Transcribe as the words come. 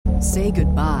Say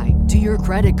goodbye to your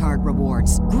credit card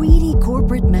rewards. Greedy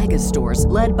corporate mega stores,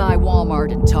 led by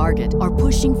Walmart and Target, are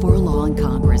pushing for a law in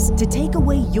Congress to take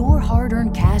away your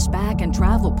hard-earned cash back and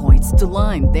travel points to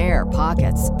line their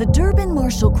pockets. The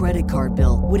Durbin-Marshall credit card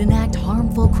bill would enact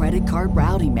harmful credit card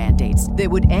routing mandates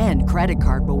that would end credit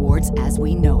card rewards as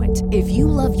we know it. If you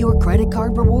love your credit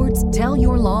card rewards, tell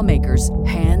your lawmakers,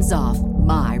 hands off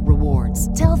my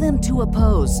rewards. Tell them to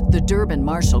oppose the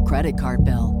Durbin-Marshall credit card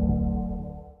bill.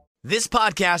 This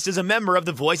podcast is a member of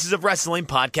the Voices of Wrestling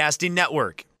Podcasting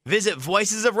Network. Visit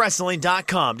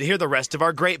voicesofwrestling.com to hear the rest of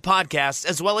our great podcasts,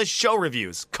 as well as show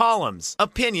reviews, columns,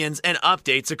 opinions, and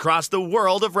updates across the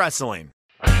world of wrestling.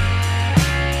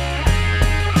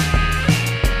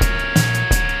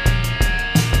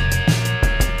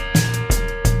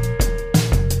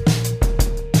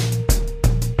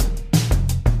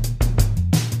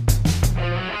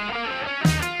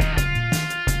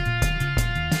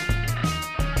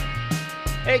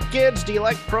 Hey kids, do you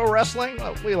like pro wrestling?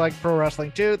 Well, we like pro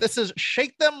wrestling too. This is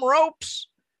Shake Them Ropes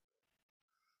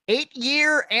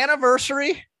 8-year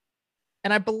anniversary.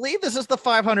 And I believe this is the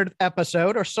 500th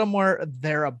episode or somewhere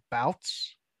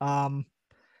thereabouts. Want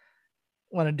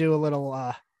to do a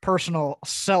little personal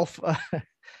self,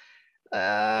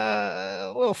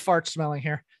 a little fart smelling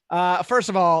here. First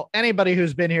of all, anybody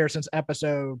who's been here since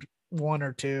episode 1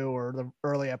 or 2 or the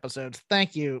early episodes,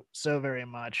 thank you so very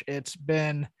much. I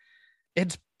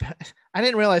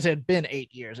didn't realize it had been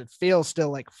 8 years. It feels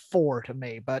still like 4 to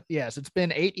me, but yes, it's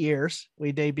been 8 years.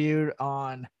 We debuted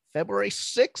on February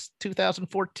 6th,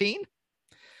 2014.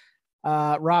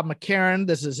 Rob McCarran,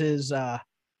 this is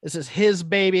his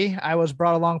baby. I was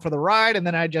brought along for the ride, and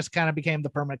then I just kind of became the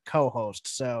permanent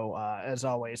co-host. So as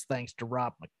always, thanks to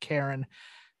Rob McCarran,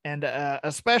 and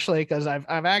especially because I've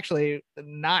actually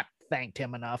not thanked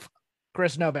him enough,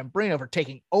 Chris Novembrino, for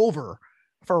taking over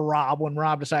for Rob when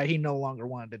Rob decided he no longer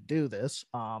wanted to do this.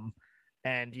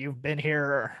 And you've been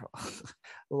here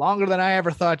longer than I ever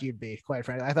thought you'd be, quite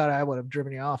frankly. I thought I would have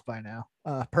driven you off by now,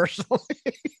 personally.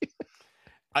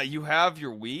 You have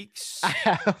your weeks,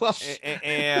 Well,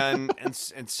 and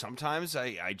sometimes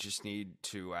I just need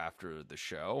to, after the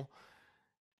show,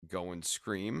 go and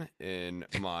scream in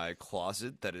my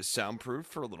closet that is soundproof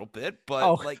for a little bit.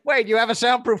 But wait, you have a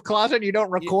soundproof closet and you don't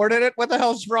record in it? What the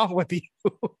hell's wrong with you?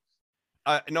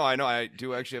 No, I know. I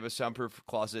do actually have a soundproof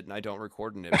closet, and I don't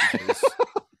record in it because,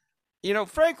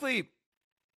 frankly,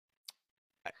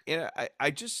 I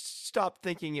just stopped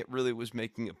thinking it really was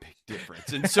making a big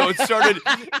difference, and so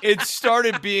it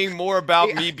started being more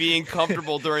about me being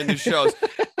comfortable during the shows.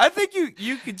 I think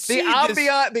you could see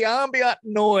the ambient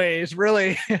noise,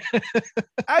 really.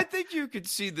 I think you could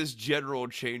see this general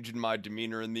change in my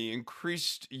demeanor and the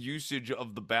increased usage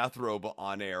of the bathrobe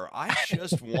on air. I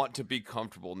just want to be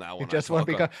comfortable now.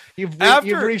 You've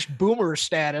reached boomer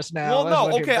status now. Well,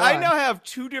 no, okay. I now have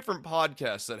 2 different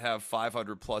podcasts that have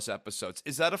 500 plus episodes.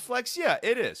 Is that a flex? Yeah,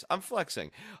 it is. I'm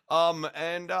flexing.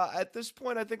 And at this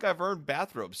point, I think I've earned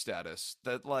bathrobe status.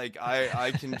 That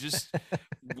I can just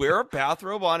wear a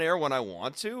bathrobe on air when I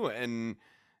want to, and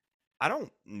I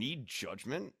don't need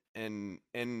judgment, and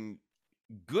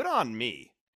good on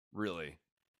me, really.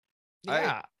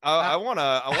 Yeah. I want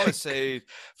to say,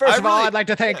 first of all, I'd like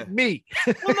to thank me.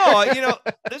 Well, no,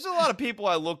 there's a lot of people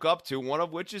I look up to, one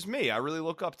of which is me. I really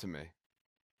look up to me.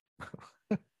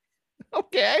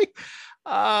 Okay.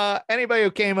 Anybody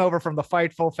who came over from the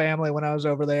Fightful family when I was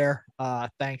over there,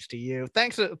 thanks to you.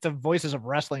 Thanks to Voices of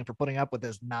Wrestling for putting up with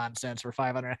this nonsense for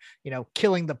 500,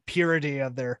 killing the purity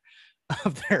of their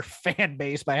fan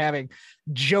base by having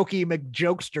Jokey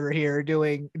McJokester here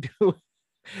doing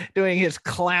his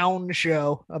clown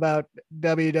show about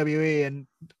WWE and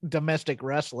domestic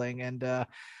wrestling. And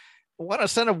want to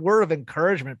send a word of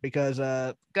encouragement because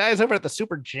guys over at the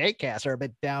Super J-Cast are a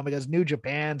bit down because New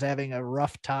Japan's having a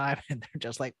rough time, and they're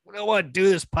just like, we don't want to do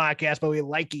this podcast, but we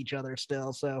like each other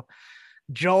still. So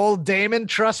Joel, Damon,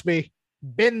 trust me,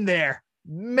 been there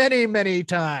many, many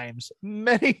times,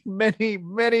 many, many,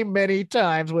 many, many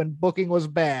times when booking was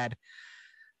bad.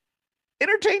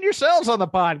 Entertain yourselves on the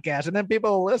podcast, and then people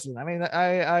will listen. I mean,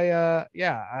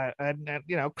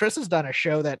 Chris has done a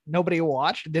show that nobody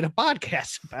watched and did a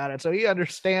podcast about it, so he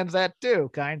understands that too,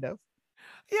 kind of.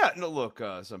 Yeah, no, look,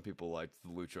 some people liked the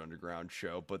Lucha Underground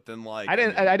show, but then I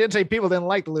didn't say people didn't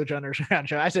like the Lucha Underground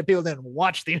show. I said people didn't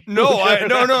watch the No. That's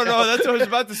what I was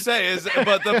about to say.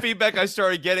 But the feedback I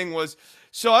started getting was,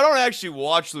 so I don't actually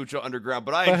watch Lucha Underground,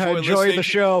 but I enjoy the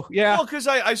show. Yeah, well, because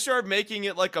I started making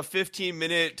it like a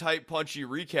 15-minute tight, punchy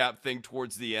recap thing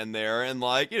towards the end there, and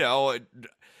I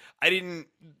didn't,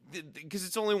 because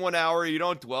it's only 1 hour. You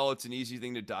don't dwell. It's an easy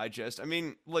thing to digest. I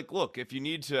mean, look, if you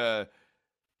need to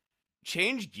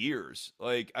change gears.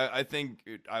 Like, I think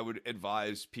I would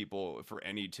advise people for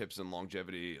any tips on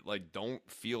longevity, like, don't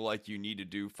feel like you need to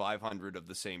do 500 of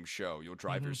the same show. You'll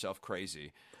drive yourself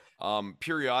crazy.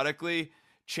 Periodically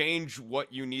change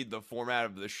what you need the format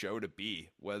of the show to be,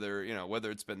 whether,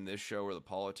 whether it's been this show or the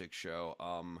politics show.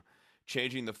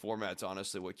 Changing the format's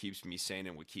honestly what keeps me sane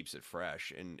and what keeps it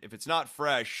fresh. And if it's not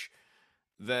fresh,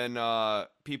 then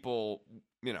people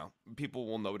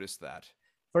will notice that.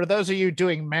 For those of you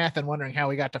doing math and wondering how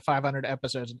we got to 500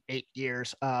 episodes in 8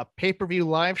 years, pay-per-view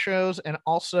live shows, and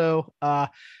also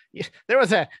there was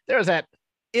that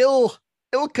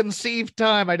ill-conceived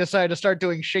time I decided to start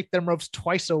doing Shake Them Ropes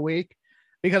twice a week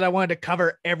because I wanted to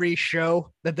cover every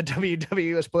show that the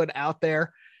WWE was putting out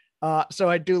there. So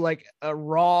I do like a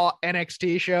Raw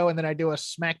NXT show, and then I do a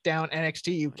SmackDown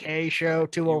NXT UK show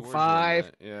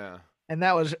 205. Yeah. And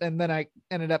then I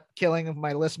ended up killing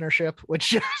my listenership,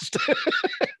 which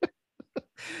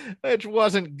which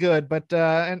wasn't good. But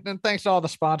and thanks to all the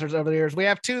sponsors over the years. We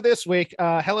have 2 this week.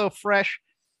 Hello Fresh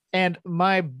and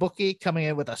my bookie coming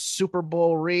in with a Super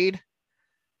Bowl read.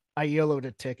 I YOLO'd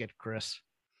a ticket, Chris.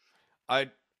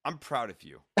 I'm proud of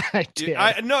you. I did.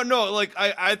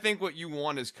 I think what you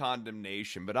want is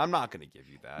condemnation, but I'm not going to give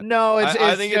you that. No,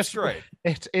 I think it's great.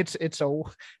 It's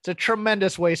a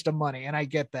tremendous waste of money, and I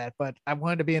get that, but I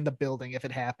wanted to be in the building if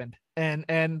it happened,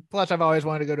 and plus I've always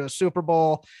wanted to go to a Super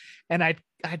Bowl, and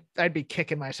I'd be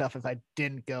kicking myself if I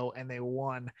didn't go and they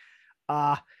won.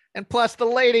 And plus the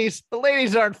ladies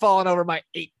aren't falling over my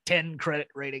 8-10 credit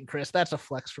rating, Chris. That's a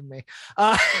flex from me.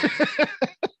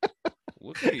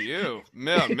 Look at you,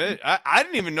 man! I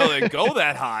didn't even know they go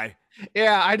that high.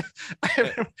 Yeah, I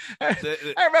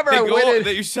remember I went in.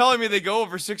 That you're telling me they go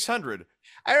over 600.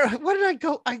 What did I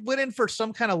go? I went in for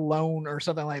some kind of loan or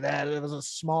something like that. It was a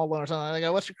small loan or something. I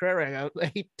go, "What's your credit rating?" I go,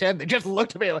 8-10. They just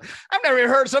looked at me like, I've never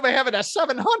even heard somebody having a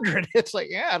 700. It's like,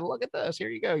 yeah, look at this. Here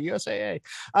you go, USAA.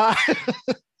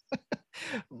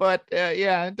 But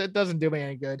yeah, it doesn't do me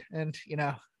any good. And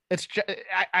it's just,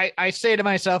 I say to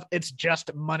myself, it's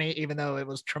just money, even though it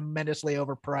was tremendously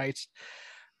overpriced.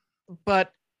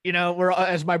 But we're,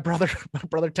 as my brother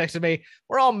texted me,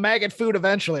 we're all maggot food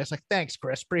eventually. It's like, thanks,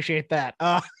 Chris, appreciate that.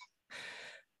 No,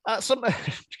 I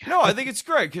think it's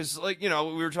great because, we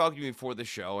were talking before the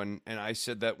show, and I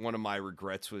said that one of my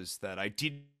regrets was that I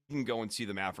didn't go and see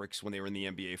the Mavericks when they were in the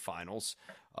NBA Finals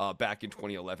back in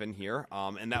 2011 here,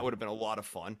 and that would have been a lot of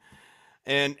fun.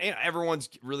 And everyone's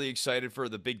really excited for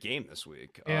the big game this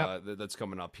week that's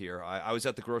coming up here. I was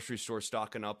at the grocery store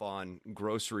stocking up on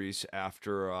groceries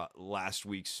after last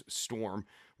week's storm,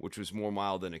 which was more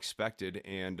mild than expected,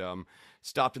 and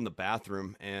stopped in the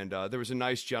bathroom. And there was a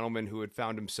nice gentleman who had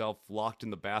found himself locked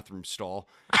in the bathroom stall.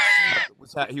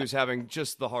 He was having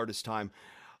just the hardest time.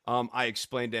 I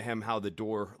explained to him how the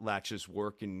door latches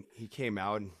work, and he came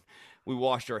out and we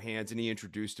washed our hands, and he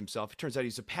introduced himself. It turns out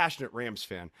he's a passionate Rams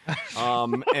fan.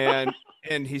 And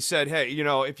he said, "Hey,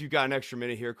 if you've got an extra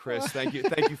minute here, Chris, thank you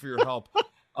for your help.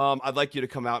 I'd like you to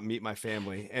come out and meet my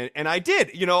family." And I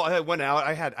did. I went out.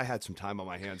 I had some time on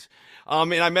my hands.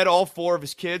 And I met all 4 of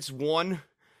his kids. 1,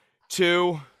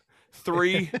 2,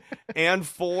 3, and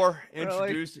 4.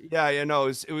 Introduced. Really? Yeah,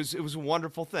 it was a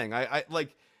wonderful thing. I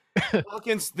like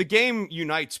Pelicans. The game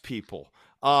unites people.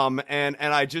 And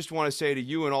I just want to say to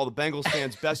you and all the Bengals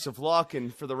fans, best of luck.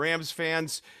 And for the Rams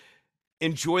fans,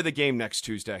 enjoy the game next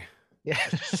Tuesday. Yeah.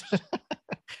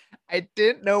 I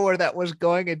didn't know where that was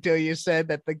going until you said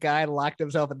that the guy locked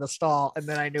himself in the stall, and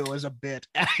then I knew it was a bit.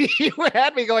 You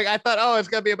had me going, I thought, it's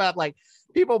going to be about like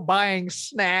people buying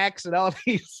snacks and all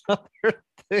these other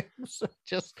things.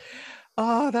 Just,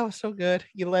 that was so good.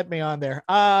 You led me on there.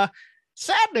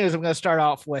 Sad news I'm going to start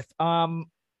off with.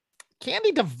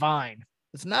 Candy Devine.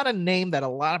 It's not a name that a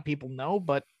lot of people know,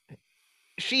 but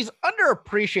she's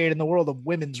underappreciated in the world of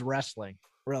women's wrestling,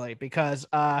 really, because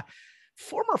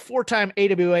former 4-time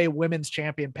AWA women's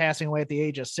champion passing away at the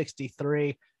age of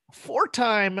 63,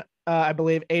 4-time, I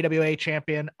believe, AWA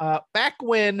champion back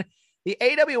when the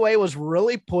AWA was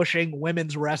really pushing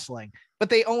women's wrestling, but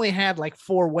they only had like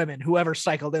 4 women, whoever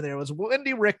cycled in there. It was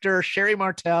Wendy Richter, Sherry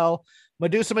Martel,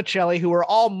 Medusa Michelli, who were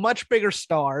all much bigger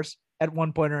stars at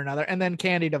one point or another, and then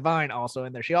Candy Devine also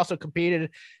in there. She also competed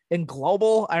in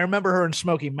Global. I remember her in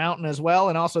Smoky Mountain as well,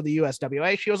 and also the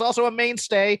USWA. She was also a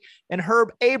mainstay in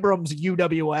Herb Abrams'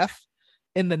 UWF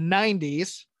in the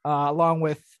 90s, along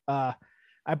with, I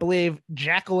believe,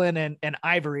 Jacqueline and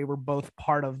Ivory were both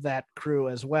part of that crew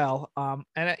as well.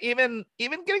 And even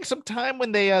getting some time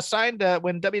when they when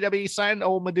WWE signed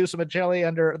old Medusa Michelli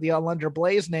under the Alundra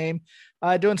Blaze name,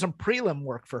 doing some prelim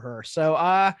work for her. So,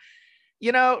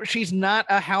 you know, she's not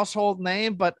a household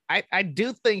name, but I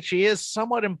do think she is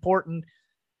somewhat important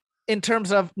in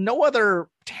terms of no other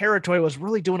territory was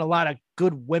really doing a lot of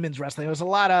good women's wrestling. It was a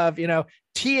lot of, you know,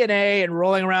 TNA and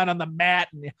rolling around on the mat.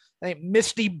 And I think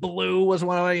Misty Blue was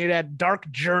one of them. You had Dark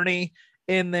Journey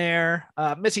in there.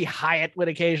 Missy Hyatt would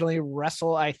occasionally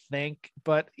wrestle, I think,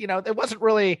 but you know, it wasn't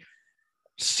really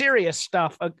serious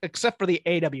stuff except for the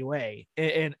AWA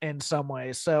in some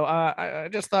ways. So I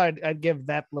just thought I'd give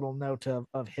that little note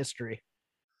of history.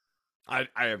 I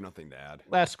have nothing to add.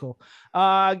 That's cool.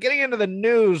 Getting into the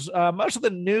news, most of the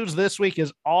news this week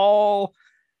is all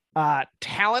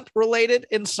talent related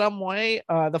in some way.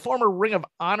 The former Ring of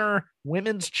Honor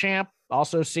women's champ,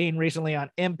 also seen recently on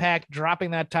Impact,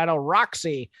 dropping that title,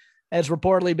 Roxy, has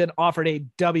reportedly been offered a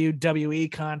WWE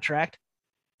contract.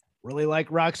 Really like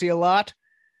Roxy a lot.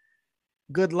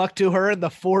 Good luck to her in the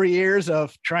 4 years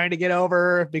of trying to get over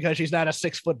her because she's not a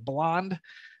 6-foot blonde.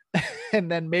 And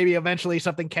then maybe eventually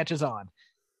something catches on.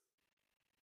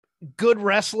 Good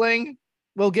wrestling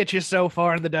will get you so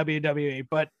far in the WWE,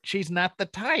 but she's not the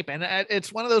type. And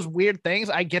it's one of those weird things.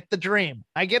 I get the dream.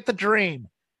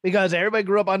 Because everybody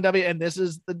grew up on and this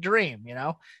is the dream, you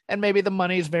know, and maybe the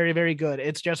money is very, very good.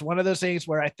 It's just one of those things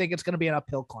where I think it's going to be an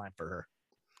uphill climb for her.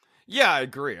 Yeah, I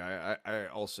agree. I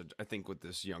also think with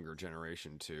this younger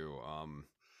generation too,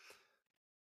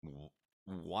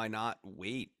 why not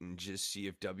wait and just see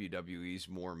if WWE is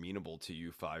more amenable to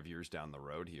you 5 years down the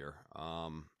road here?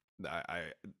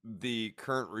 The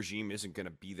current regime isn't going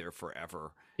to be there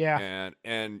forever. Yeah.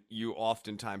 And you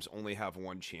oftentimes only have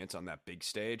one chance on that big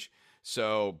stage.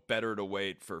 So better to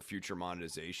wait for future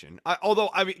monetization. Although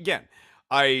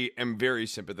I am very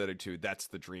sympathetic to that's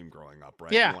the dream growing up,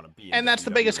 right? Yeah. You want to be and that's WWE.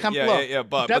 the biggest complaint. Yeah.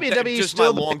 But WWE just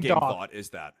still my the long big game dog. thought is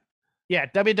that. Yeah,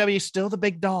 WWE is still the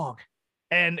big dog.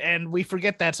 And we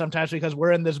forget that sometimes because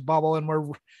we're in this bubble and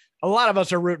a lot of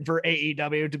us are rooting for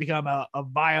AEW to become a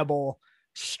viable,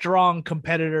 strong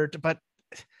competitor. But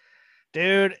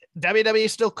dude, WWE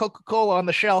is still Coca-Cola on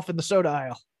the shelf in the soda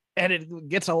aisle, and it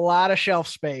gets a lot of shelf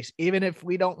space, even if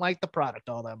we don't like the product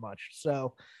all that much.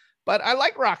 So, but I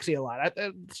like Roxy a lot.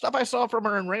 Stuff I saw from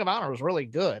her in Ring of Honor was really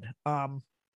good.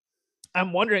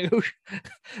 I'm wondering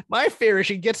my fear is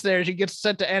she gets there, she gets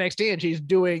sent to NXT and she's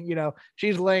doing, you know,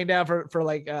 she's laying down for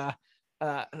like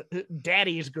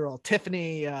Daddy's girl,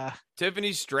 Tiffany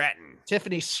Stratton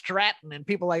and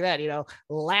people like that, you know,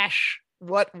 Lash,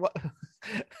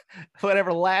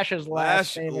 whatever Lash's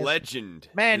last name is. Legend.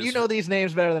 Man, you know these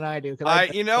names better than I do.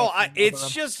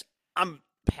 I'm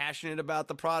passionate about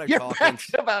the product. You're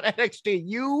passionate about NXT.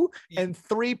 You and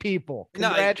 3 people.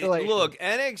 Congratulations. No, look,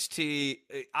 NXT,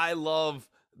 I love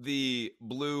the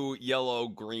blue, yellow,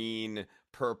 green,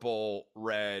 purple,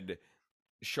 red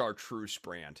chartreuse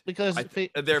brand. Because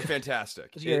they're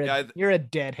fantastic. You're a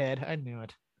deadhead. I knew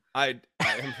it. I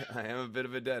am a bit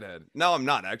of a deadhead. No, I'm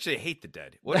not. I actually hate the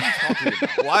dead. What are you talking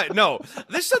about? Why? No,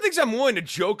 there's some things I'm willing to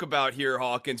joke about here,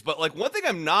 Hawkins. But like one thing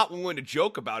I'm not willing to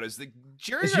joke about is the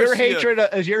Jerry Garcia.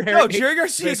 Jerry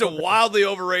Garcia is a wildly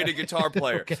overrated guitar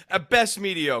player. Okay. At best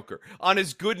mediocre. On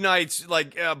his good nights,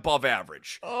 like above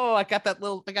average. Oh, I got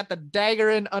the dagger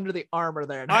in under the armor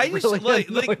there.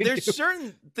 There's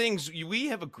certain things we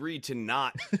have agreed to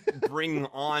not bring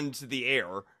onto the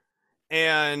air.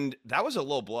 And that was a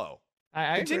low blow.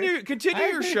 Continue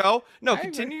your show. No,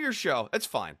 continue your show. It's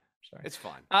fine. Sorry. It's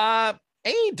fine.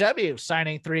 AEW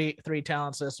signing three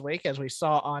talents this week, as we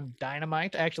saw on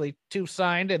Dynamite. Actually, 2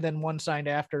 signed and then 1 signed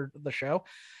after the show.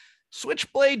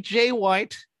 Switchblade Jay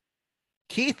White,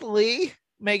 Keith Lee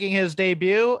making his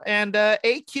debut, and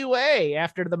AQA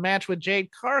after the match with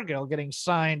Jade Cargill getting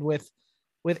signed with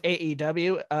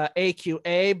AEW.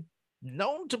 AQA,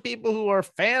 known to people who are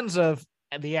fans of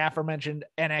the aforementioned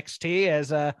NXT as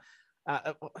Zeta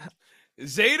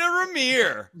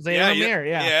Ramir. Ramir,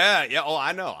 yeah. Oh,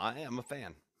 I know. I am a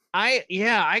fan. I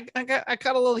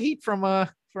got a little heat from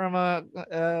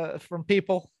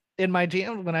people in my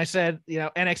DM when I said, you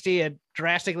know, NXT had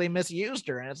drastically misused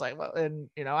her, and it's like, well, and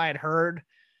you know, I had heard,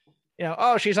 you know,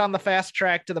 oh, she's on the fast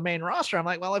track to the main roster. I'm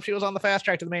like, well, if she was on the fast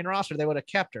track to the main roster, they would have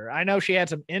kept her. I know she had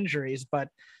some injuries, but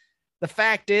the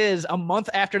fact is, a month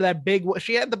after that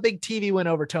she had the big TV win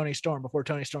over Toni Storm before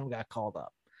Toni Storm got called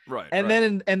up. Right. And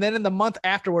then in the month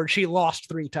afterwards, she lost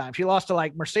 3 times. She lost to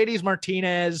like Mercedes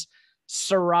Martinez,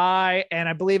 Sarai, and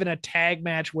I believe in a tag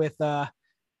match with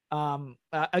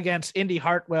against Indy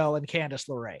Hartwell and Candice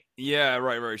LeRae. Yeah,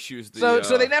 right. She was so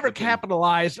they never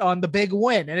capitalized on the big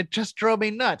win, and it just drove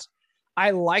me nuts. I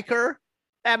like her.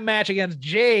 That match against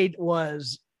Jade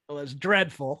was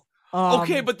dreadful.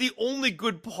 Okay, but the only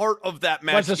good part of that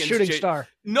match was the shooting star.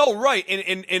 No, right.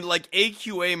 And like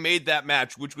AQA made that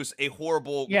match, which was a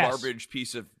horrible garbage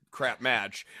piece of crap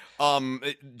match.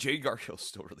 Jade Gargill's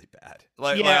still really bad.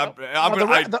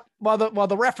 While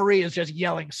the referee is just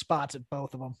yelling spots at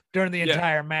both of them during the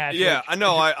entire match. Yeah, I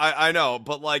know, I know,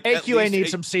 but like AQA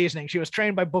needs some seasoning. She was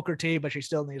trained by Booker T, but she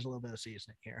still needs a little bit of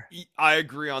seasoning here. I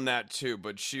agree on that too,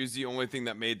 but she was the only thing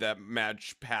that made that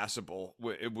match passable,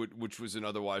 which was an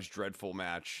otherwise dreadful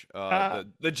match.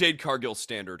 The Jade Cargill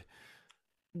standard.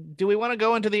 Do we want to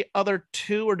go into the other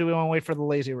two, or do we want to wait for the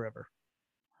Lazy River?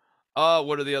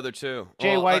 What are the other two?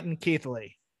 Jay White and Keith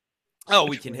Lee. Oh,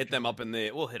 we can hit them up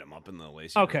we'll hit them up in the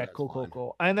Lazy River. Okay,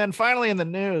 cool. And then finally in the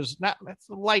news, it's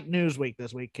a light news week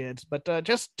this week, kids, but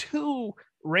just two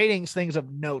ratings things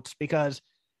of notes, because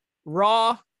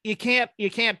Raw, you can't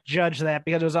judge that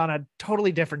because it was on a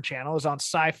totally different channel. It was on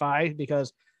Sci-Fi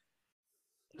because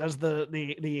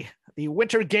the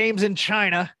Winter Games in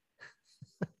China.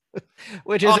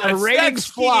 Which is a ratings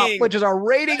flop. Which is a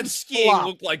ratings skiing flop.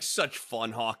 Looked like such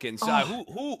fun, Hawkins.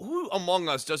 Who among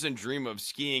us doesn't dream of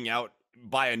skiing out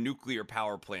by a nuclear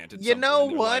power plant? You know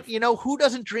what? Life? You know who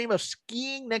doesn't dream of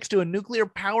skiing next to a nuclear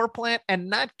power plant and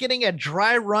not getting a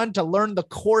dry run to learn the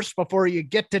course before you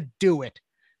get to do it?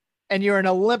 And you're an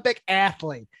Olympic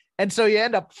athlete, and so you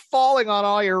end up falling on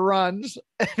all your runs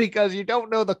because you don't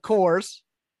know the course.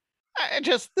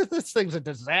 This thing's a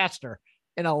disaster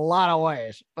in a lot of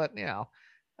ways, but I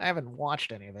haven't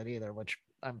watched any of it either, which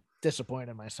I'm disappointed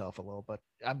in myself a little, but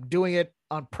I'm doing it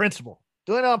on principle.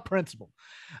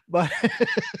 But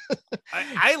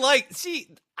I like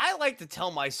to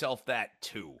tell myself that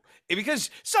too, because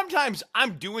sometimes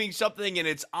I'm doing something and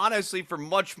it's honestly for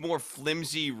much more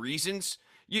flimsy reasons.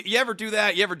 You ever do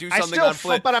that? You ever do something on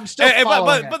flip? But I'm still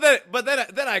following it. But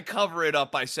then I cover it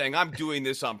up by saying I'm doing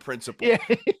this on principle. Yeah.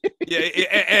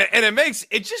 And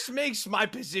it just makes my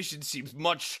position seem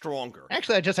much stronger.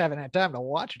 Actually, I just haven't had time to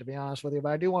watch it, to be honest with you,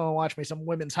 but I do want to watch me some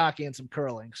women's hockey and some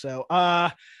curling. So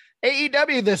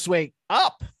AEW this week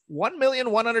up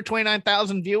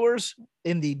 1,129,000 viewers.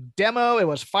 In the demo, it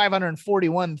was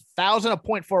 541,000, a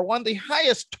 0.41, the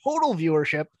highest total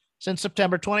viewership since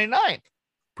September 29th.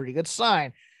 Pretty good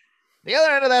sign. The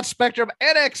other end of that spectrum,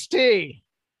 NXT,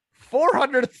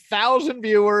 400,000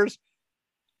 viewers.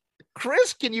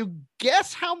 Chris, can you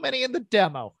guess how many in the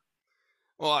demo?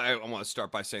 Well, I want to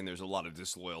start by saying there's a lot of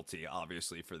disloyalty,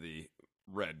 obviously, for the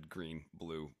red, green,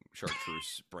 blue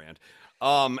chartreuse brand.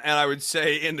 And I would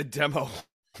say in the demo,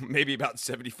 maybe about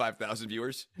 75,000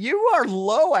 viewers. You are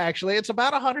low, actually. It's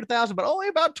about 100,000, but only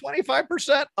about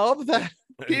 25% of the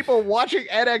people watching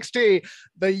NXT,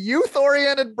 the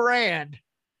youth-oriented brand,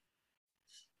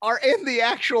 are in the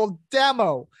actual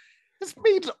demo. This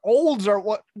means olds are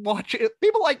watching.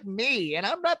 People like me, and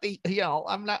I'm not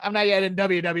I'm not yet in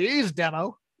WWE's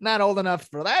demo. Not old enough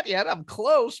for that yet. I'm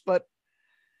close, but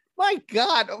my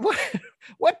God,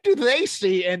 what do they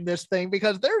see in this thing?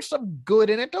 Because there's some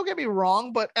good in it. Don't get me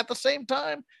wrong, but at the same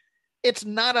time, it's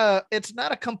not a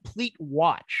complete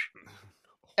watch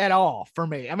at all for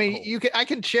me. I mean, I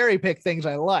can cherry pick things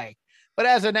I like, but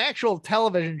as an actual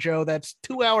television show that's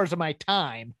 2 hours of my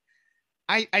time,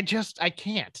 I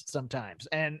can't sometimes.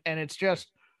 And it's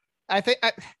just, I think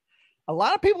a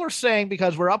lot of people are saying,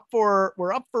 because we're up for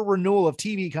renewal of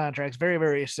TV contracts very,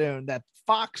 very soon, that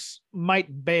Fox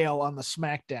might bail on the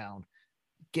SmackDown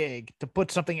gig to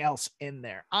put something else in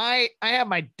there. I have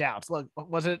my doubts. Look,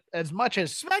 was it as much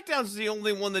as SmackDown's the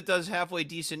only one that does halfway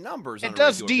decent numbers? It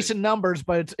does decent numbers,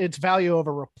 but it's value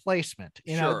over replacement.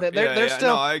 Sure. There's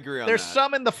still, I agree on there's that.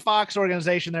 some in the Fox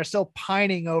organization. They're still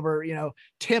pining over,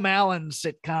 Tim Allen's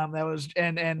sitcom that was,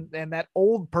 and that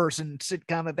old person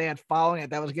sitcom that they had following it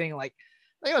that was getting like,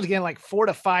 I think it was getting like 4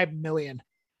 to 5 million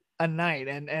a night,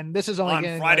 and this is only on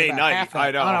getting Friday like night. half I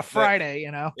know on a Friday.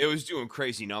 It was doing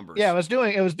crazy numbers. Yeah, it was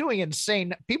doing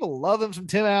insane. People love him, some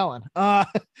Tim Allen.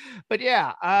 But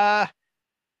yeah, I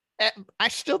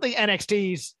still think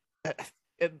NXT's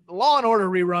Law and Order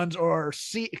reruns or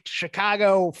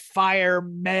Chicago Fire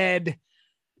Med.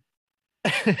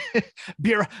 I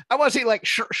want to see like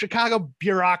Chicago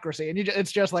bureaucracy, and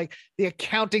it's just like the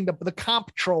accounting, the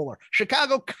comptroller,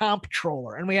 Chicago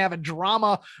comptroller, and we have a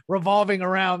drama revolving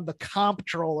around the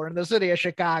comptroller in the city of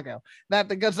Chicago.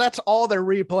 Because that's all they're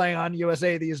replaying on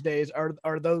USA these days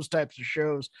are those types of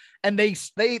shows, and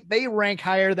they rank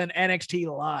higher than NXT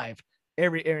Live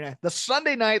every night. The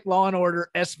Sunday night Law and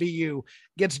Order SVU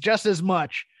gets just as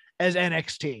much as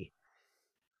NXT.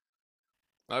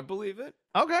 I believe it.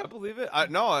 Okay. I believe it.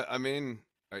 I mean,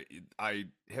 I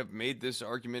have made this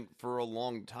argument for a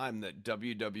long time that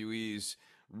WWE's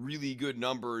really good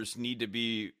numbers need to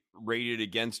be rated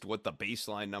against what the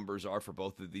baseline numbers are for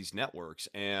both of these networks.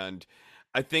 And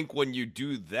I think when you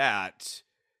do that,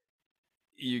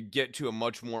 you get to a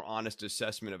much more honest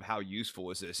assessment of how useful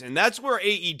is this. And that's where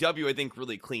AEW, I think,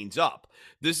 really cleans up.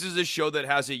 This is a show that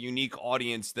has a unique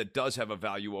audience that does have a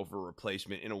value over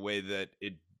replacement in a way that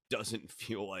it doesn't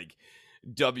feel like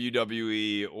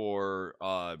WWE or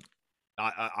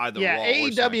either. Yeah, Raw or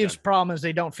AEW's SmackDown. problem is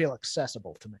they don't feel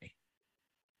accessible to me.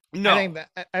 No. I think that,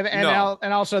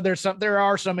 and also there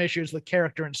are some issues with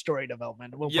character and story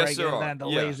development. We'll Yes, break there into are. that in the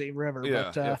Yeah. lazy river.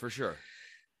 Yeah, but for sure.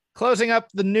 closing up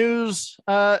the news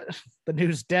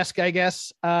desk, I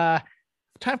guess.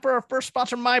 Time for our first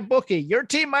sponsor, MyBookie. Your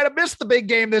team might have missed the big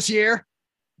game this year.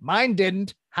 Mine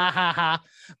didn't. Ha ha ha.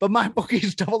 But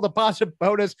MyBookie's double deposit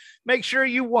bonus. Make sure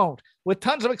you won't. With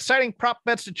tons of exciting prop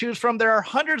bets to choose from, there are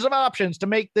hundreds of options to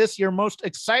make this your most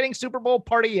exciting Super Bowl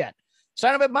party yet.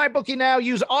 Sign up at MyBookie now.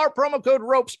 Use our promo code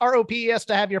ROPES, ROPES,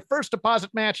 to have your first deposit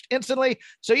matched instantly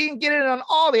so you can get in on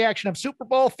all the action of Super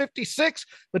Bowl 56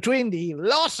 between the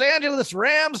Los Angeles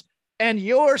Rams and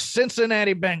your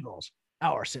Cincinnati Bengals.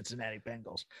 Our Cincinnati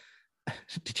Bengals.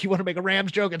 Did you want to make a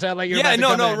Rams joke? It sounded like you're about to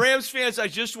come in. Rams fans, I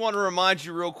just want to remind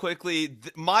you real quickly,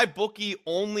 MyBookie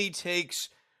only takes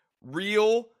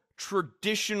real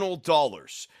traditional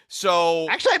dollars. So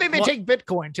actually, I think they take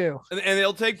Bitcoin too, and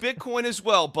they'll take Bitcoin as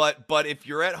well. But if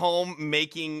you're at home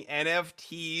making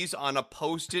NFTs on a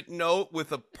Post-it note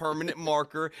with a permanent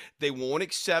marker, they won't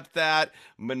accept that.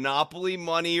 Monopoly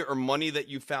money or money that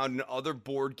you found in other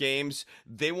board games,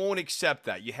 they won't accept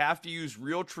that. You have to use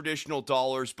real traditional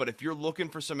dollars. But if you're looking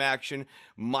for some action,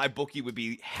 MyBookie would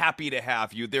be happy to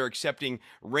have you. They're accepting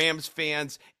Rams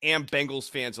fans and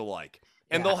Bengals fans alike.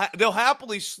 And they'll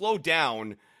happily slow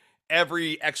down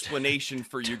every explanation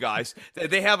for you guys.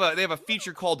 They have a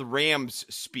feature called Rams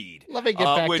Speed. Let me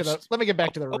get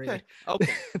back to the read.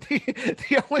 Okay.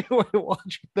 The only way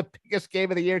watching the biggest game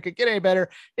of the year could get any better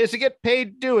is to get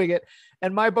paid doing it.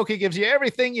 And MyBookie gives you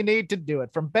everything you need to do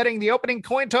it. From betting the opening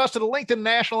coin toss to the length of the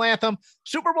national anthem,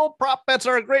 Super Bowl prop bets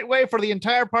are a great way for the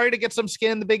entire party to get some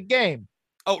skin in the big game.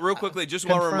 Oh, real quickly, just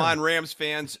want to remind Rams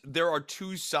fans, there are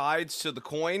two sides to the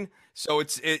coin, so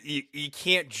you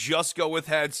can't just go with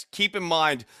heads. Keep in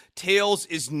mind, tails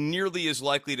is nearly as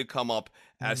likely to come up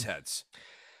as heads.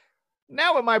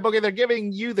 Now with MyBookie, they're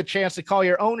giving you the chance to call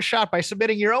your own shot by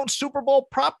submitting your own Super Bowl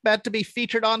prop bet to be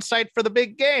featured on site for the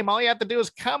big game. All you have to do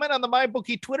is comment on the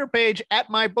MyBookie Twitter page at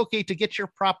MyBookie to get your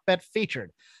prop bet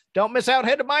featured. Don't miss out.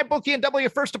 Head to MyBookie and double your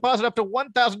first deposit up to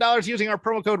 $1,000 using our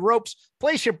promo code ROPES.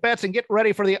 Place your bets and get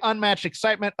ready for the unmatched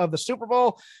excitement of the Super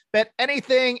Bowl. Bet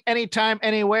anything, anytime,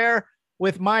 anywhere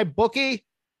with MyBookie.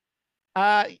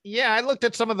 I looked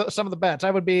at some of the bets.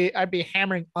 I'd be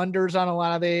hammering unders on a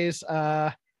lot of these.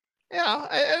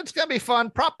 It's gonna be fun.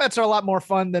 Prop bets are a lot more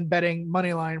fun than betting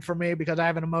money line for me because I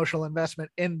have an emotional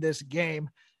investment in this game.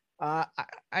 I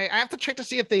have to check to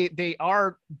see if they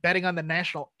are betting on the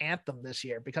national anthem this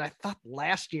year, because I thought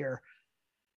last year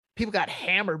people got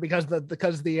hammered because the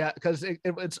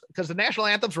national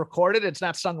anthem's recorded, it's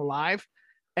not sung live,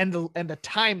 and the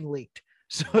time leaked.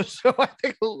 So I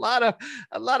think a lot of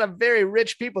very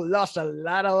rich people lost a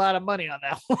lot of money on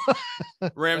that one.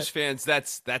 Rams fans,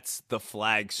 that's the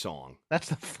flag song. That's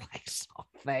the flag song.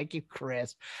 Thank you,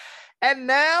 Chris. And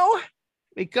now,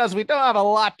 because we don't have a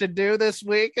lot to do this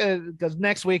week, because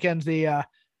next weekend's the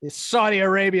Saudi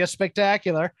Arabia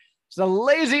Spectacular. It's the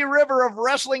lazy river of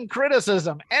wrestling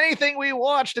criticism. Anything we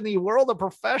watched in the world of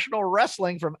professional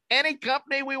wrestling from any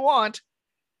company we want,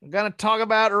 I'm going to talk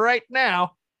about right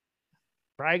now.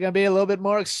 Probably going to be a little bit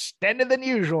more extended than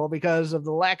usual because of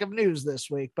the lack of news this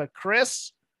week. But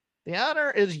Chris, the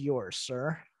honor is yours,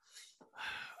 sir.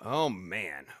 Oh,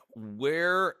 man.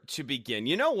 Where to begin?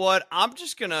 You know what? I'll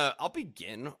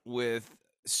begin with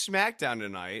SmackDown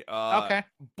tonight. Okay.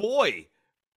 Boy,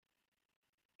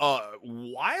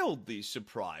 wildly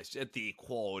surprised at the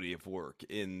quality of work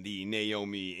in the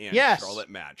Naomi and Charlotte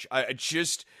match. By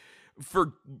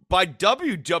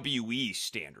WWE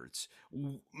standards,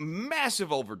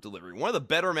 massive over delivery. One of the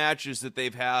better matches that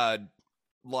they've had,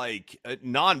 like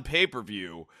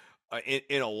non-pay-per-view,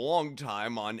 in a long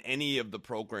time on any of the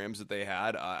programs that they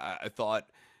had. I thought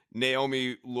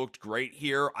Naomi looked great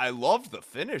here. I loved the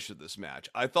finish of this match.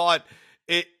 I thought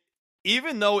it,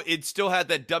 even though it still had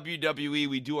that WWE,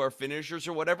 we do our finishers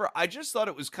or whatever, I just thought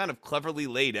it was kind of cleverly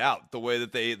laid out the way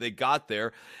that they got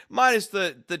there. Minus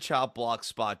the chop block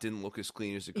spot didn't look as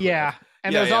clean as it could. Yeah.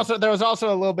 And there was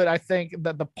also a little bit, I think,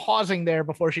 that the pausing there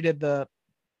before she did the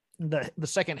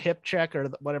second hip check or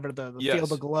whatever, the Feel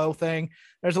the Glow thing.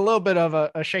 There's a little bit of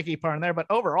a shaky part in there, but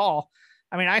overall,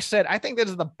 I mean, I think this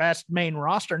is the best main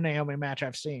roster Naomi match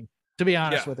I've seen. to be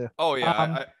honest with you. Oh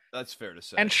yeah, that's fair to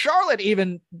say. And Charlotte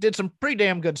even did some pretty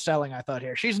damn good selling, I thought,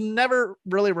 here. She's never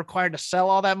really required to sell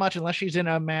all that much unless she's in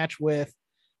a match with,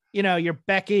 your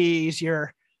Beckys,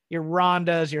 your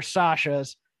Rondas, your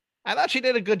Sashas. I thought she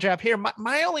did a good job here.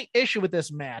 My only issue with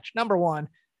this match, number one,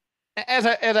 as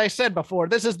I said before,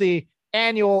 this is the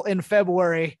annual in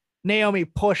February Naomi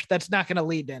push that's not going to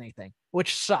lead to anything,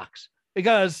 which sucks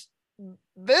because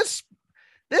this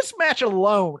match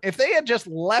alone, if they had just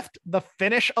left the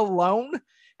finish alone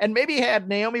and maybe had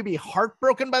Naomi be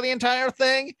heartbroken by the entire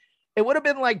thing, it would have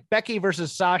been like Becky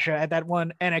versus Sasha at that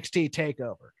one NXT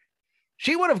takeover.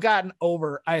 She would have gotten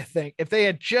over, I think, if they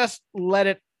had just let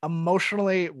it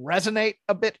emotionally resonate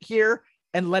a bit here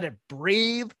and let it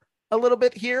breathe a little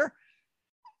bit here.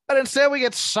 But instead we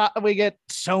get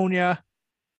Sonya,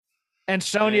 and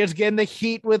Sonya's getting the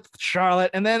heat with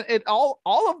Charlotte. And then all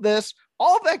of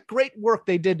that great work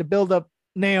they did to build up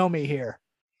Naomi here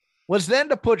was then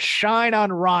to put shine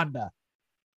on Ronda.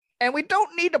 And we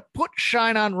don't need to put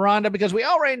shine on Ronda because we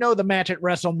already know the match at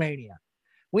WrestleMania.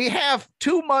 We have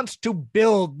 2 months to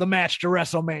build the match to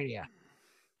WrestleMania.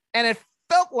 And it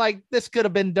felt like this could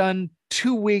have been done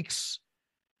 2 weeks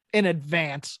in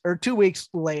advance or 2 weeks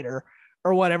later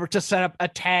or whatever to set up a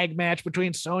tag match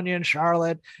between Sonya and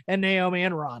Charlotte and Naomi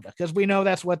and Ronda, because we know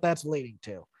that's what that's leading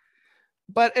to.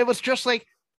 But it was just like,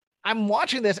 I'm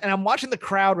watching this and I'm watching the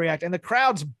crowd react, and the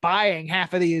crowd's buying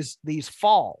half of these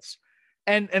falls.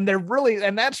 And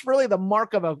that's really the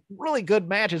mark of a really good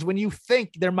match, is when you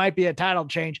think there might be a title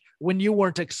change when you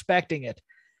weren't expecting it.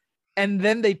 And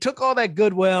then they took all that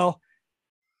goodwill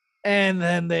and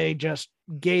then they just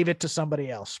gave it to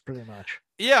somebody else pretty much.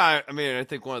 Yeah, I mean, I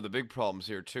think one of the big problems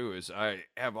here, too, is I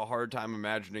have a hard time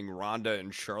imagining Ronda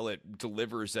and Charlotte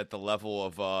delivers at the level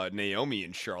of Naomi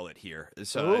and Charlotte here.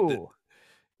 So,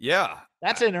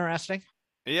 that's interesting.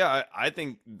 Yeah, I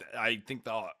think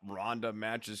the Ronda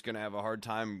match is going to have a hard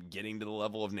time getting to the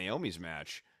level of Naomi's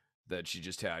match that she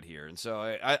just had here. And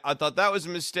so I thought that was a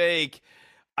mistake.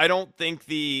 I don't think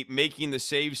the making the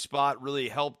save spot really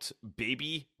helped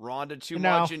baby Ronda too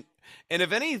much. And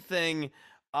if anything,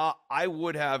 I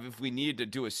would have, if we needed to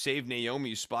do a save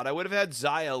Naomi spot, I would have had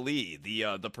Xia Li,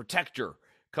 the protector,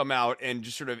 come out and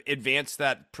just sort of advance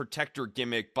that protector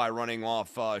gimmick by running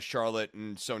off Charlotte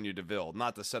and Sonya Deville,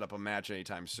 not to set up a match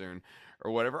anytime soon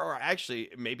or whatever, or actually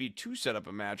maybe to set up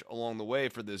a match along the way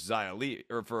for this Xia Li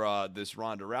or for this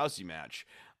Ronda Rousey match.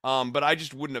 But I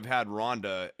just wouldn't have had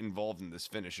Ronda involved in this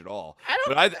finish at all.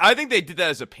 But I think they did that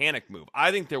as a panic move.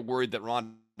 I think they're worried that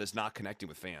Ronda's not connecting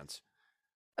with fans.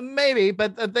 Maybe,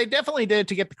 but they definitely did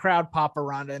to get the crowd pop for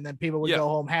Ronda, and then people would go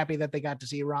home happy that they got to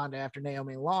see Ronda after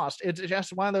Naomi lost. It's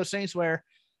just one of those things where,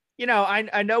 I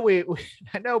know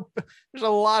I know there's a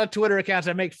lot of Twitter accounts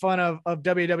that make fun of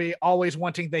WWE always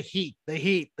wanting the heat.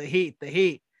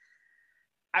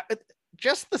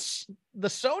 Just the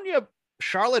Sonya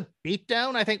Charlotte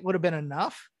beatdown, I think, would have been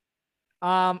enough.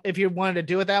 If you wanted to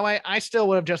do it that way, I still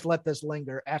would have just let this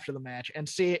linger after the match and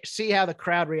see how the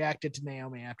crowd reacted to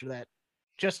Naomi after that,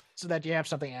 just so that you have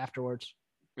something afterwards.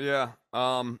 Yeah.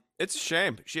 It's a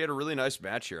shame. She had a really nice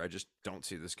match here. I just don't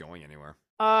see this going anywhere.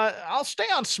 I'll stay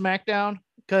on SmackDown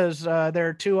because there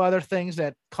are two other things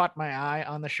that caught my eye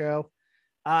on the show.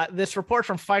 This report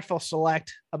from Fightful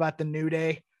Select about the New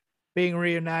Day being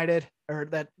reunited, or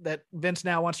that Vince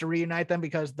now wants to reunite them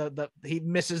because he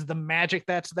misses the magic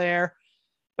that's there.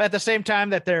 But at the same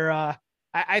time that they're,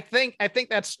 I think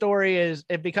that story is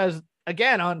because,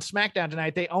 again, on SmackDown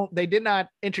tonight, they did not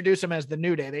introduce them as the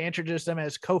New Day. They introduced them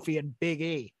as Kofi and Big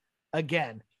E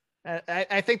again.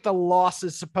 I think the loss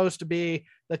is supposed to be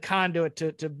the conduit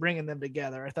to bringing them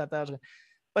together. I thought that was,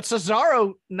 but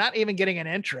Cesaro not even getting an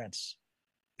entrance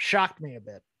shocked me a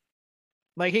bit.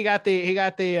 Like he got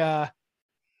the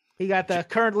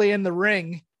currently in the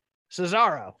ring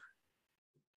Cesaro.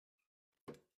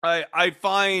 I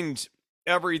find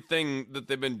everything that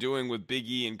they've been doing with Big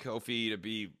E and Kofi to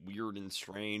be weird and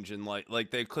strange, and like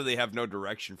they clearly have no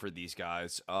direction for these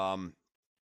guys.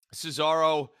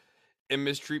 Cesaro and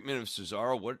mistreatment of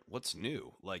Cesaro. What's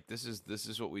new? Like this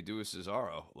is what we do with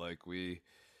Cesaro. Like we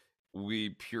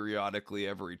periodically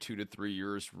every 2 to 3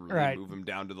 years really move him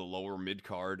down to the lower mid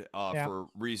card for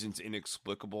reasons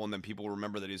inexplicable, and then people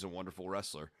remember that he's a wonderful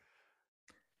wrestler.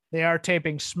 They are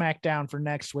taping SmackDown for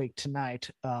next week tonight.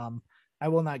 I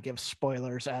will not give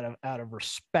spoilers out of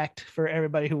respect for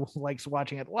everybody who likes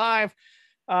watching it live.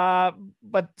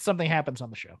 But something happens on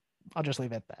the show. I'll just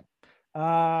leave it at that.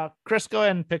 Chris, go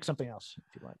ahead and pick something else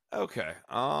if you like. Okay.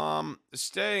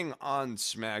 Staying on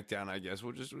SmackDown, I guess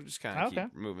we'll just kind of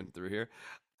keep moving through here.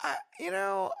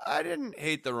 I didn't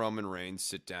hate the Roman Reigns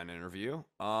sit down interview.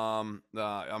 I'm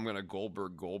gonna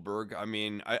Goldberg. I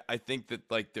mean, I think that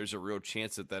like there's a real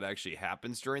chance that actually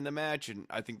happens during the match, and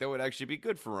I think that would actually be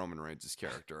good for Roman Reigns'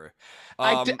 character.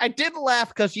 I did laugh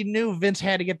because you knew Vince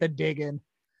had to get the dig in.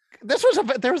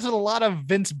 There was a lot of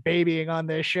Vince babying on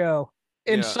this show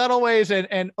in subtle ways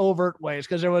and overt ways,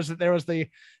 because there was the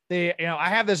I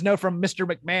have this note from Mr.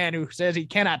 McMahon who says he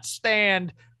cannot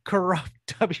stand corrupt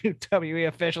WWE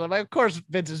officials. Like, of course,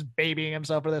 Vince is babying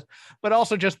himself for this, but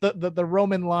also just the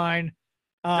Roman line.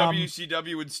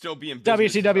 WCW would still be in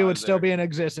business. WCW would still be in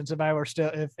existence if I were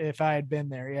still if I had been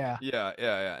there. Yeah.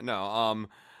 Yeah. No.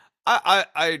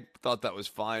 I thought that was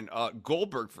fine.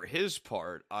 Goldberg, for his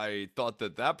part, I thought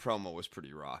that promo was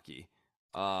pretty rocky.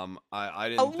 I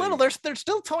didn't a little. They're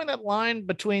still towing that line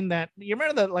between that. You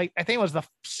remember that? Like, I think it was the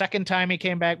second time he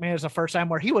came back. Maybe it was the first time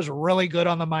where he was really good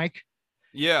on the mic.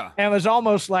 Yeah. And it was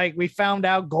almost like we found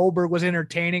out Goldberg was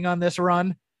entertaining on this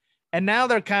run. And now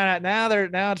they're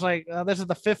now it's like, this is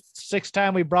the fifth, sixth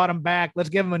time we brought him back. Let's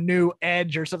give him a new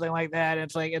edge or something like that.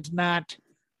 It's like, it's not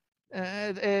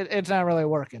really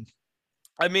working.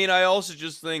 I mean, I also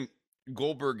just think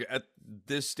Goldberg at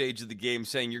this stage of the game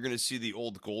saying you're going to see the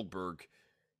old Goldberg,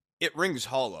 it rings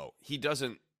hollow. He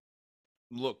doesn't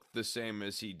look the same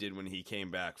as he did when he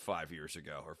came back 5 years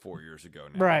ago or 4 years ago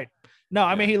now. Right. No,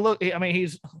 I mean,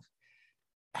 he's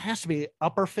has to be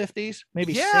upper 50s,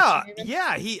 maybe. Yeah. 60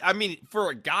 Yeah.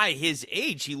 For a guy his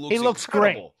age, he looks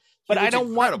great. But I don't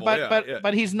incredible. want,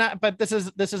 but he's not, but this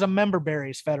is a member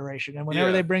berries federation. And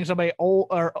whenever they bring somebody old,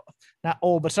 or not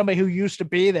old, but somebody who used to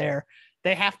be there,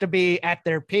 they have to be at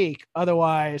their peak.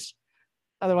 Otherwise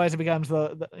it becomes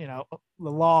the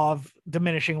law of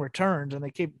diminishing returns, and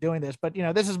they keep doing this. But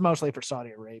this is mostly for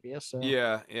Saudi Arabia. So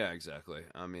yeah, exactly.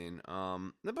 I mean,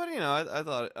 but I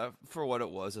thought for what it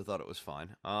was, I thought it was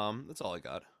fine. That's all I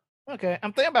got. Okay,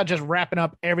 I'm thinking about just wrapping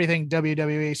up everything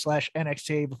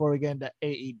WWE/NXT before we get into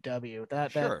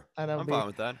AEW. Sure, I'm fine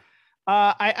with that.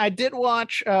 I did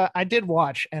watch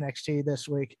NXT this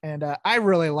week, and I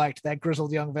really liked that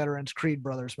Grizzled Young Veterans Creed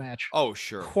Brothers match. Oh,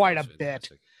 sure, quite a bit.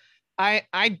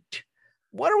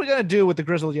 What are we gonna do with the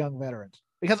Grizzled Young Veterans?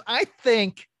 Because I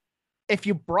think if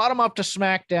you brought them up to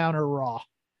SmackDown or Raw,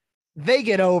 they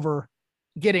get over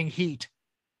getting heat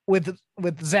with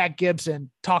Zach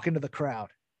Gibson talking to the crowd.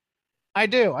 I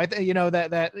do. I think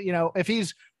if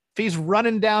he's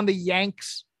running down the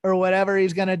Yanks or whatever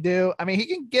he's gonna do, I mean, he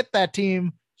can get that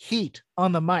team heat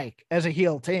on the mic as a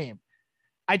heel team.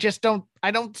 I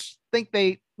don't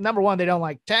think number one, they don't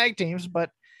like tag teams,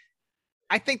 but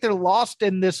I think they're lost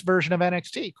in this version of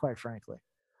NXT, quite frankly.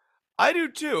 I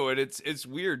do too, and it's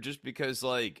weird just because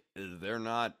like they're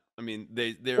not. I mean,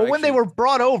 when they were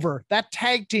brought over, that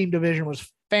tag team division was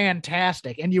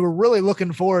fantastic, and you were really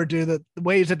looking forward to the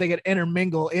ways that they could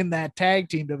intermingle in that tag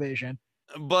team division.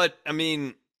 But I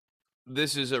mean,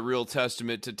 this is a real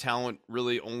testament to talent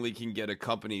really only can get a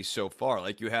company so far.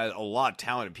 Like, you had a lot of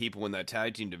talented people in that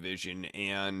tag team division,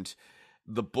 and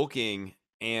the booking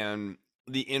and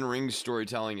the in-ring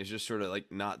storytelling is just sort of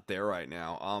like not there right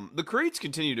now. The Creeds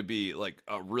continue to be like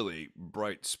a really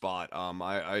bright spot.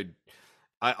 I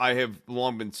have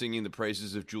long been singing the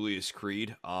praises of Julius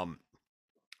Creed.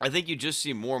 I think you just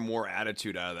see more and more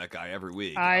attitude out of that guy every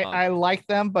week. I like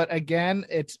them, but again,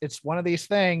 it's one of these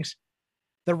things.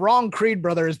 The wrong Creed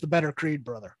brother is the better Creed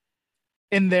brother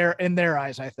in their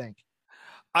eyes, I think.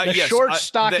 The short,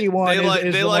 stocky one.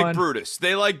 They like Brutus.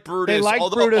 They like Brutus.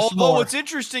 Although what's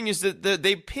interesting is that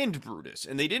they pinned Brutus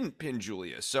and they didn't pin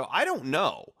Julius. So I don't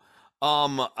know.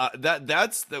 I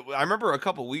remember a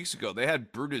couple weeks ago they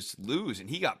had Brutus lose and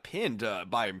he got pinned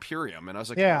by Imperium, and I was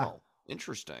like, oh,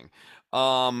 interesting.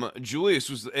 Julius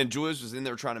was in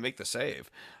there trying to make the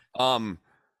save.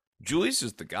 Julius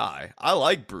is the guy. I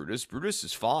like Brutus. Brutus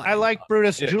is fine. I like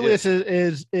Brutus. Julius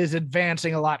is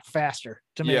advancing a lot faster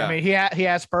to me. Yeah. I mean, he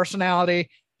has personality.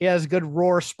 He has good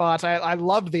roar spots. I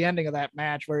loved the ending of that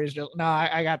match where he's just,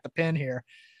 I got the pin here.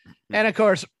 And of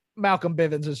course, Malcolm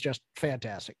Bivens is just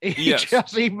fantastic.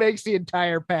 He makes the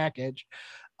entire package.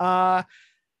 I'm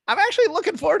actually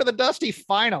looking forward to the Dusty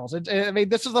Finals. I mean,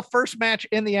 this is the first match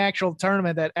in the actual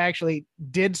tournament that actually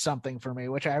did something for me,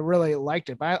 which I really liked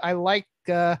it. I like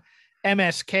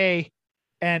MSK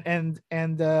and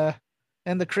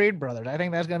the Creed brothers. I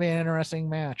think that's going to be an interesting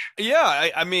match. Yeah,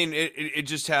 I mean, it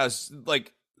just has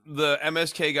like the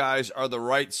MSK guys are the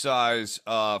right size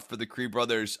for the Creed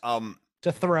brothers.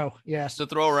 To throw, yes, to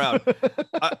throw around.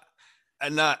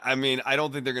 I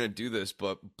don't think they're going to do this,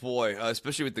 but boy,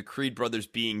 especially with the Creed brothers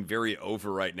being very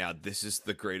over right now, this is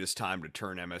the greatest time to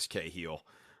turn MSK heel.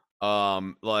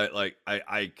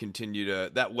 I continue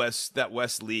to that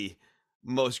Wes Lee,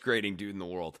 most grating dude in the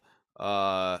world.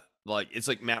 Like it's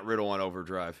like Matt Riddle on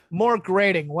Overdrive. More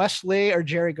grating, Wesley or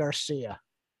Jerry Garcia?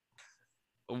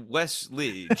 Wes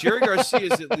Lee, Jerry Garcia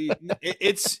is at least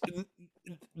it's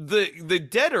the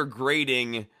Dead are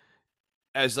grading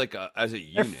as a Their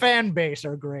unit. fan base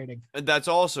are grading. That's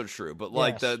also true, but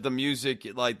like Yes. the music,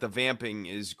 like the vamping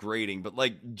is grating, but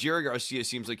like Jerry Garcia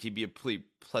seems like he'd be a pretty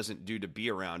pleasant dude to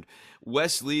be around.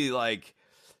 Wes Lee like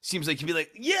seems like he'd be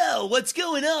like, "Yo, what's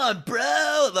going on,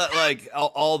 bro?" Like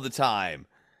all the time.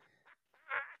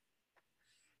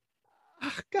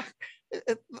 God.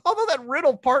 Although that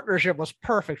Riddle partnership was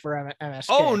perfect for MSK.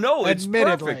 Oh no, it's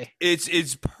admittedly. perfect.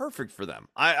 It's perfect for them.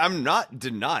 I'm not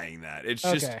denying that. It's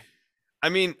just, Okay. I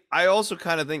mean, I also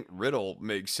kind of think Riddle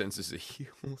makes sense as a heel.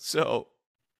 So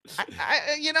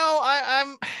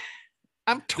I'm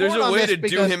torn there's a on way this to do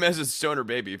because- him as a stoner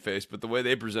babyface, but the way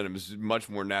they present him is much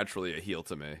more naturally a heel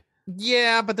to me.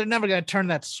 Yeah, but they're never going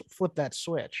to flip that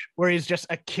switch where he's just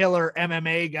a killer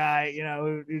MMA guy,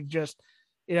 who just,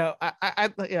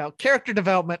 character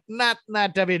development, not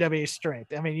WWE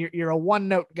strength. I mean, you're a one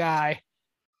note guy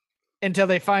until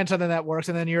they find something that works,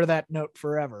 and then you're that note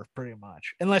forever, pretty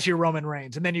much, unless you're Roman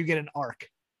Reigns, and then you get an arc,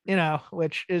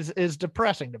 which is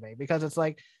depressing to me because it's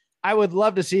like, I would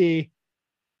love to see,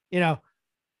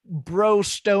 bro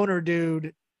stoner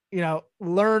dude,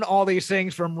 learn all these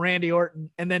things from Randy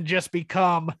Orton and then just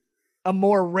become a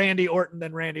more Randy Orton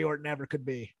than Randy Orton ever could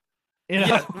be.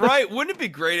 Yeah, right. Wouldn't it be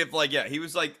great if he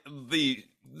was like the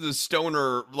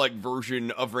stoner like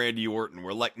version of Randy Orton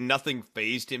where like nothing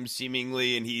phased him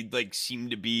seemingly and he like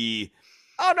seemed to be.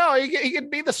 Oh no, he can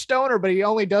be the stoner, but he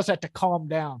only does that to calm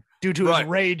down due to his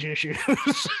rage issues.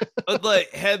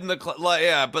 Like head in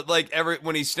the but like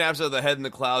when he snaps out of the head in the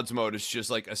clouds mode, it's just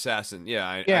like assassin. Yeah,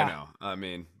 I know. I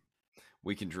mean,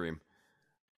 we can dream.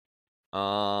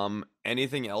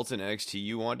 Anything else in NXT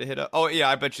you wanted to hit up? Oh yeah,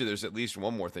 I bet you there's at least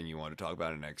one more thing you want to talk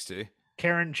about in NXT.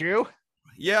 Karen Chu?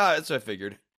 Yeah, that's what I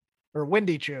figured. Or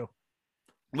Wendy Chu.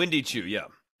 Wendy Chu, yeah.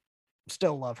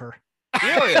 Still love her.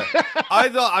 Yeah.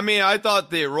 I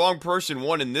thought the wrong person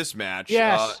won in this match.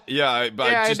 Yes. I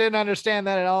didn't understand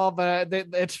that at all, but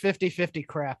it's 50-50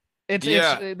 crap. They're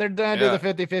gonna do the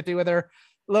 50-50 with her.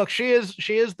 Look, she is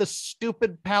the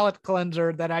stupid palate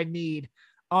cleanser that I need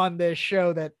on this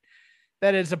show that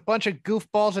is a bunch of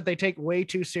goofballs that they take way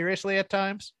too seriously at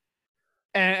times.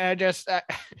 And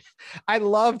I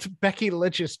loved Becky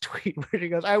Lynch's tweet where she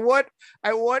goes, I want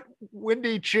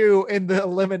Wendy Chu in the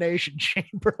elimination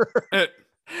chamber. And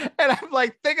I'm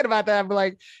like thinking about that. I'm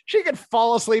like, she could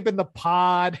fall asleep in the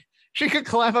pod. She could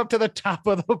climb up to the top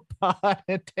of the pod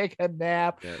and take a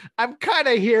nap. Yeah. I'm kind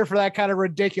of here for that kind of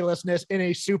ridiculousness in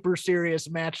a super serious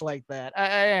match like that. I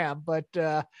am, but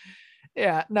this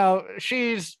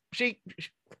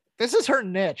is her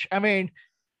niche. I mean,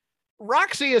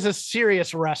 Roxy is a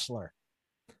serious wrestler.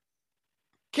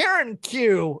 Karen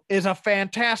Q is a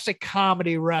fantastic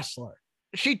comedy wrestler.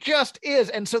 She just is.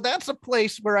 And so that's a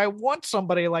place where I want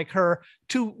somebody like her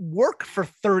to work for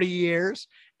 30 years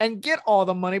and get all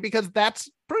the money, because that's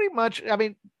pretty much, I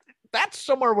mean, that's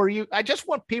somewhere where I just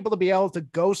want people to be able to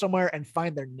go somewhere and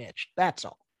find their niche. That's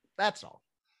all.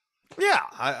 Yeah.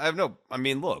 Look,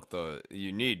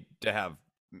 you need to have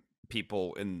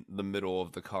people in the middle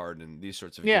of the card and these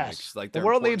sorts of gimmicks. Like the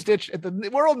world needs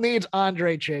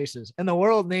Andre Chases, and the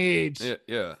world needs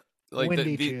like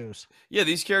Wendy Chus. Yeah,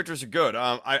 these characters are good.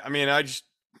 I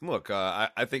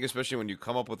think especially when you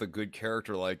come up with a good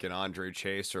character like an Andre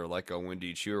Chase or like a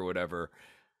Wendy Chu or whatever,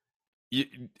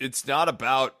 it's not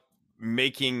about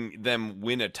making them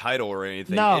win a title or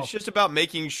anything. No. It's just about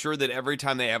making sure that every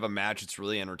time they have a match, it's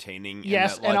really entertaining.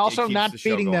 Yes, and also not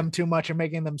beating them too much and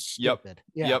making them stupid.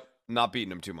 Yep. Not beating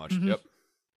them too much. Mm-hmm. Yep.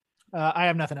 I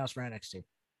have nothing else for NXT.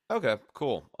 Okay,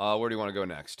 cool. Where do you want to go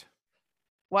next?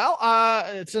 Well,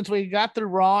 since we got through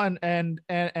Raw and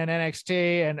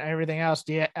NXT and everything else,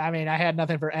 I had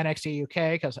nothing for NXT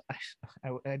UK because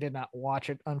I did not watch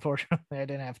it. Unfortunately, I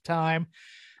didn't have time.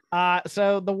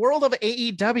 So the world of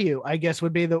AEW, I guess,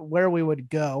 would be where we would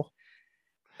go.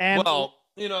 And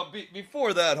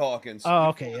before that, Hawkins. Oh,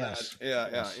 okay, yes.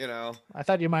 Yeah. I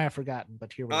thought you might have forgotten,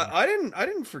 but here we are. I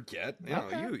didn't forget.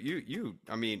 Okay. You.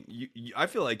 I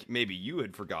feel like maybe you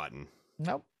had forgotten.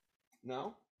 Nope.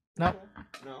 No. No.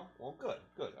 No. Well, good.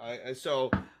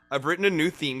 So I've written a new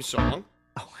theme song.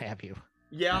 Oh, have you?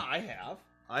 Yeah, I have.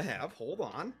 Hold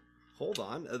Hold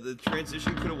on. The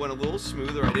transition could have went a little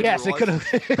smoother. I didn't Yes, it could realize-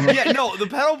 have. Yeah, no, the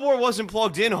pedal board wasn't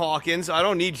plugged in, Hawkins. I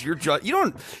don't need your you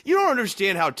don't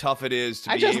understand how tough it is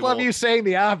to I be just able... love you saying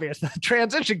the obvious. The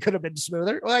transition could have been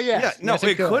smoother. Well, yes. Yeah, no, yes,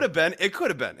 it could have been. It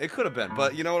could have been. It could have been.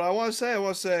 But you know what I want to say? I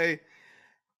want to say,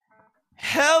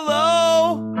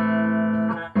 hello.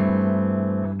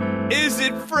 Is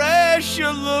it fresh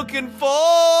you're looking for?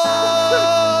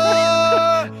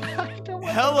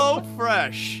 Hello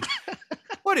Fresh.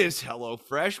 What is Hello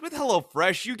Fresh? With Hello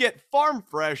Fresh, you get farm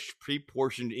fresh,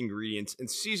 pre-portioned ingredients and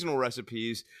seasonal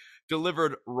recipes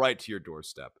delivered right to your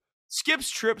doorstep. Skips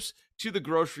trips to the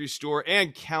grocery store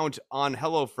and count on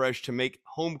HelloFresh to make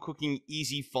home cooking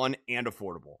easy, fun, and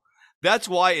affordable. That's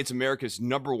why it's America's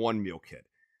 #1 meal kit.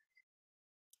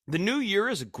 The new year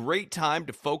is a great time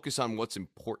to focus on what's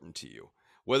important to you,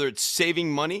 whether it's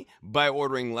saving money by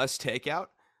ordering less takeout,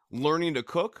 learning to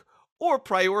cook, or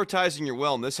prioritizing your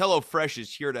wellness. HelloFresh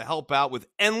is here to help out with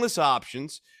endless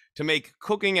options to make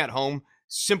cooking at home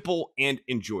simple and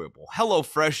enjoyable.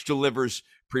 HelloFresh delivers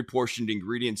pre-portioned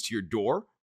ingredients to your door,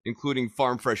 including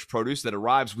farm fresh produce that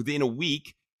arrives within a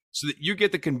week, so that you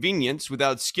get the convenience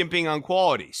without skimping on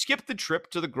quality. Skip the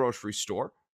trip to the grocery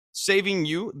store, saving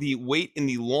you the wait in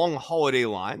the long holiday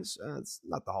lines. It's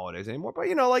not the holidays anymore, but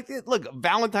look,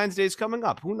 Valentine's Day is coming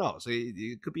up. Who knows?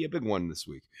 It could be a big one this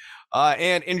week.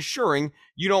 And ensuring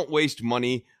you don't waste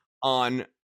money on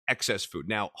excess food.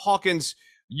 Now, Hawkins,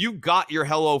 you got your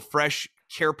HelloFresh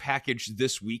care package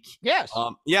this week. Yes.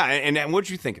 Yeah. And what'd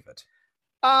you think of it?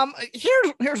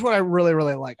 Here's what I really,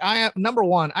 really like. Number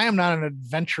one, I am not an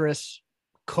adventurous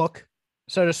cook,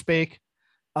 so to speak.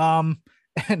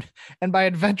 And by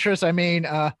adventurous, I mean,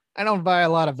 I don't buy a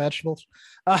lot of vegetables.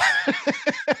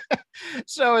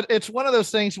 So it's one of those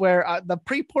things where the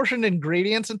pre-portioned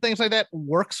ingredients and things like that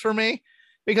works for me,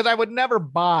 because I would never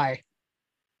buy,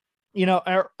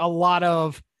 a lot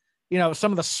of,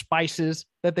 some of the spices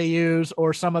that they use,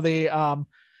 or some of the, I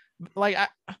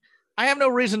have no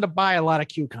reason to buy a lot of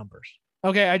cucumbers.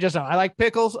 Okay, I just don't. I like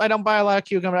pickles. I don't buy a lot of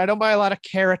cucumbers. I don't buy a lot of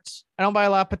carrots. I don't buy a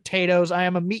lot of potatoes. I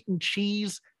am a meat and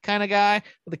cheese kind of guy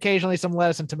with occasionally some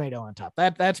lettuce and tomato on top.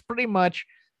 That's pretty much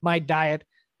my diet,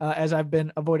 as I've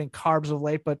been avoiding carbs of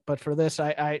late. But for this,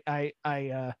 I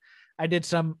did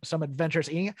some adventurous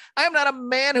eating. I am not a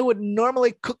man who would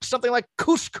normally cook something like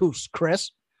couscous,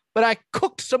 Chris, but I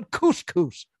cooked some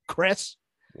couscous, Chris.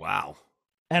 Wow.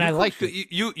 And I liked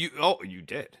it. You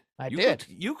did.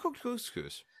 You cooked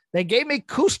couscous. They gave me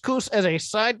couscous as a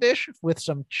side dish with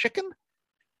some chicken,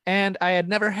 and I had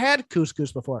never had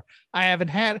couscous before. I haven't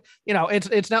had,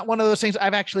 it's not one of those things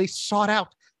I've actually sought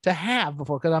out to have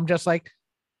before, because I'm just like,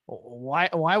 why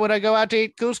would I go out to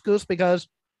eat couscous? Because,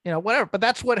 whatever. But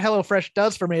that's what HelloFresh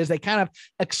does for me, is they kind of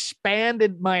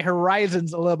expanded my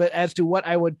horizons a little bit as to what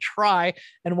I would try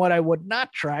and what I would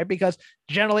not try, because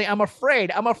generally I'm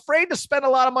afraid to spend a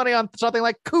lot of money on something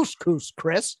like couscous,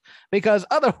 Chris, because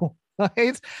otherwise,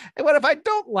 and what if I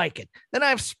don't like it? Then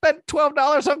I've spent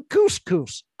 $12 on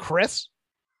couscous, Chris.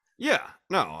 Yeah,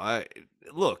 no,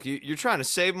 look, you're trying to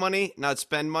save money, not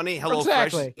spend money. HelloFresh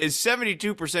Exactly. is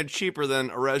 72% cheaper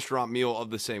than a restaurant meal of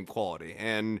the same quality.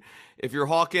 And if you're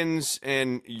Hawkins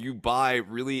and you buy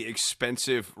really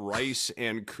expensive rice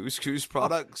and couscous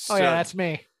products, yeah, that's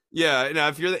me. Yeah,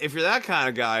 if you're that kind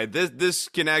of guy, this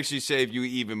can actually save you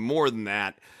even more than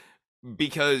that,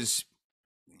 because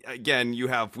again, you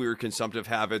have weird consumptive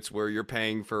habits where you're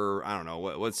paying for, I don't know,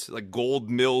 what's like gold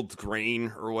milled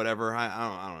grain or whatever. I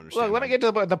don't understand. Look, let me get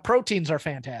to the proteins are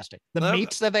fantastic. The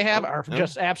meats that they have are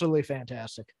just absolutely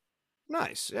fantastic.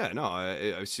 Nice. Yeah, no,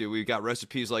 I see we've got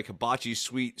recipes like hibachi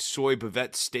sweet soy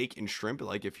bavette steak and shrimp,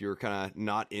 like if you're kind of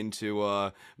not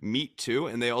into meat too.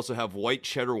 And they also have white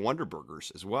cheddar Wonder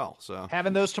Burgers as well. So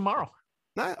having those tomorrow.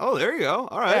 Oh, there you go.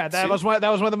 All right. Yeah, that was one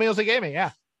of the meals they gave me. Yeah.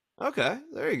 Okay,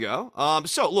 there you go.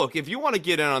 So look, if you want to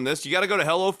get in on this, you got to go to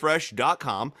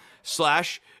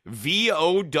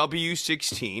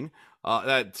HelloFresh.com/VOW16.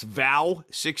 That's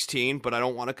VOW16, but I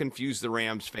don't want to confuse the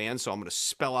Rams fans, so I'm going to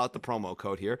spell out the promo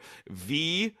code here.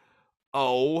 VOW,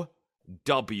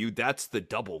 that's the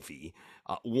double V,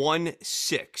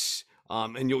 16.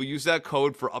 And you'll use that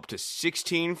code for up to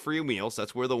 16 free meals.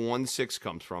 That's where the 16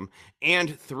 comes from,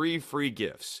 and 3 free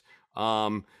gifts.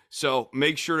 So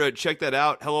make sure to check that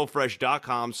out.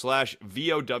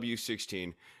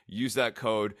 HelloFresh.com/VOW16. Use that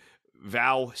code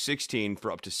VOW16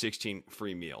 for up to 16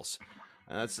 free meals.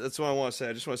 That's what I want to say.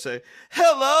 I just want to say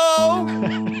hello.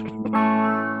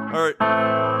 All right.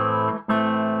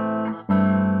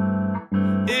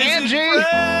 Is it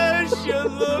fresh you're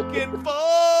looking for?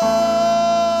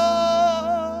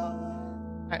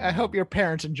 I hope your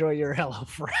parents enjoy your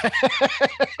HelloFresh.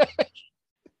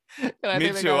 And I Me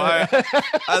think they too. got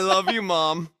I love you,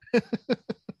 Mom.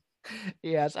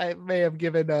 Yes, I may have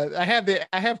given. I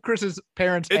have Chris's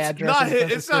parents' address.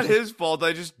 It's not his fault.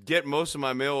 I just get most of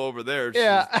my mail over there. It's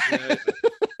Yeah. just,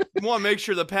 you want to make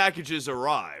sure the packages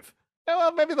arrive.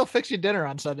 Well, maybe they'll fix you dinner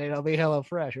on Sunday. It'll be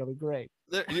HelloFresh. It'll be great.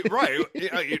 Right.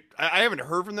 I haven't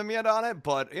heard from them yet on it,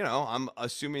 but I'm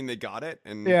assuming they got it.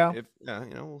 And Yeah. if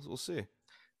we'll see.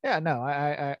 Yeah. No,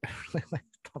 I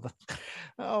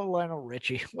oh, Lionel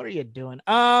Richie, what are you doing?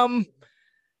 I'm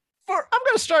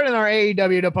going to start in our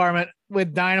AEW department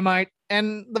with Dynamite,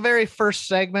 and the very first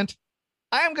segment,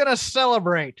 I am going to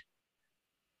celebrate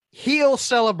heel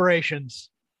celebrations.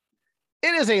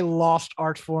 It is a lost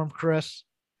art form, Chris.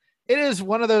 It is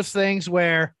one of those things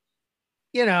where,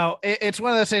 it's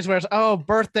one of those things where it's, oh,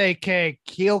 birthday cake,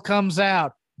 heel comes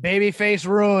out, babyface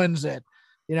ruins it,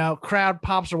 crowd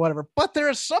pops or whatever. But there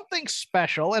is something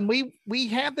special, and we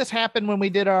had this happen when we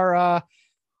did our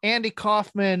Andy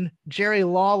Kaufman, Jerry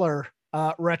Lawler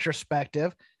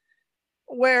retrospective,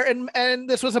 where, and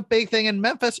this was a big thing in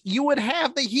Memphis, you would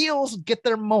have the heels get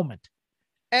their moment.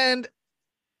 And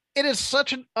it is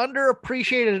such an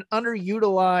underappreciated and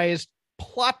underutilized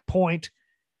plot point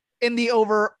in the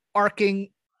overarching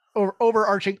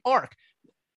arc.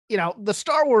 The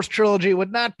Star Wars trilogy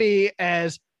would not be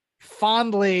as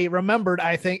fondly remembered,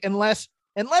 I think, unless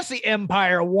the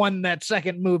Empire won that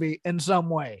second movie in some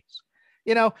ways.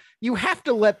 You have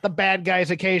to let the bad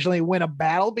guys occasionally win a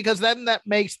battle, because then that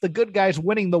makes the good guys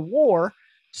winning the war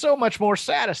so much more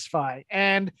satisfying.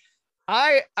 And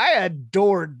I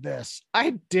adored this.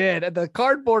 I did. The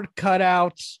cardboard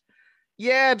cutouts.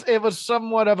 Yeah, it was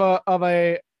somewhat of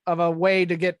a way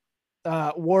to get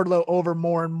Wardlow over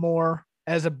more and more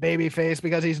as a babyface,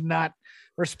 because he's not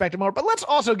respected more. But let's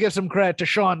also give some credit to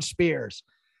Shawn Spears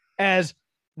as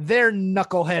their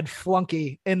knucklehead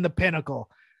flunky in the Pinnacle.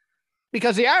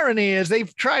 Because the irony is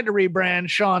they've tried to rebrand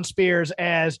Shawn Spears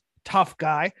as tough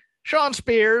guy. Shawn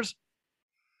Spears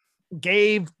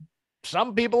gave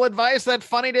some people advice that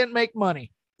funny didn't make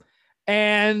money.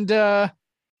 And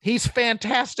he's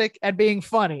fantastic at being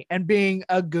funny and being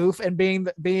a goof and being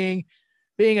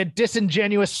a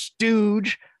disingenuous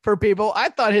stooge for people. I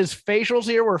thought his facials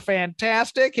here were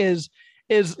fantastic. His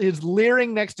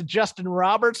leering next to Justin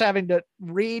Roberts having to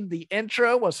read the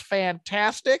intro was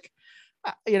fantastic.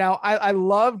 I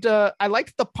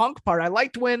liked the Punk part. I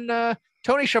liked when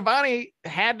Tony Schiavone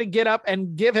had to get up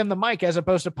and give him the mic, as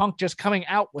opposed to Punk just coming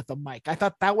out with the mic. I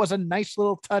thought that was a nice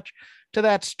little touch to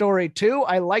that story too.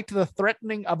 I liked the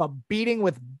threatening of a beating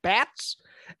with bats,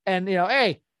 and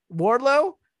hey,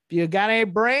 Wardlow, if you got any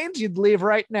brains, you'd leave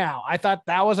right now. I thought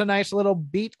that was a nice little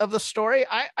beat of the story.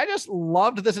 I just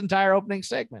loved this entire opening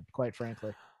segment, quite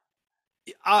frankly.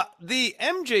 The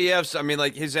MJF's, I mean,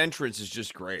 like, his entrance is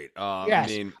just great. Yes. I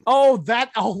mean,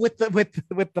 with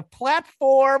the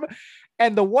platform,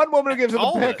 and the one woman who gives him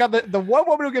the peck on the one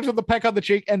woman who gives him the peck on the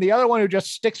cheek, and the other one who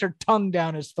just sticks her tongue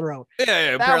down his throat.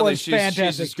 Yeah. Apparently she's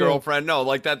his girlfriend. No,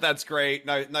 like that's great.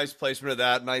 Nice placement of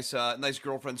that. Nice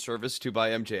girlfriend service too by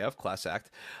MJF. Class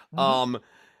act. Mm-hmm.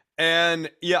 And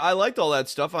yeah, I liked all that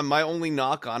stuff. My only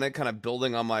knock on it, kind of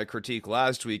building on my critique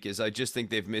last week, is I just think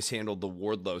they've mishandled the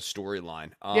Wardlow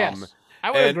storyline. Yes,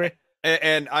 I would agree.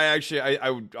 And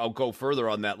I'll go further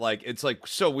on that. Like, it's like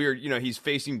so weird. He's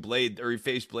facing Blade, or he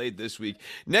faced Blade this week.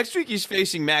 Next week he's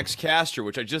facing Max Caster,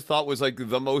 which I just thought was like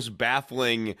the most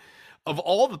baffling of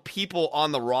all the people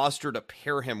on the roster to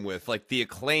pair him with. Like, the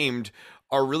Acclaimed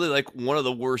are really like one of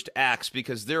the worst acts,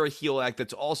 because they're a heel act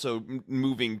that's also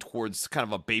moving towards kind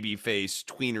of a babyface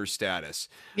tweener status.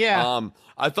 Yeah.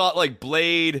 I thought like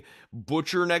Blade,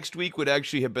 Butcher next week would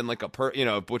actually have been like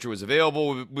if Butcher was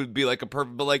available, would be like a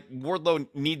perfect, but like Wardlow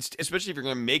needs, especially if you're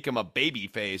going to make him a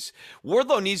babyface,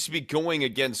 Wardlow needs to be going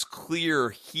against clear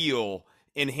heel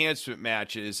enhancement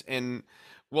matches. And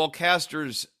while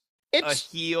Caster's a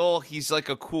heel, he's like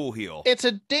a cool heel. It's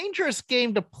a dangerous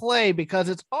game to play, because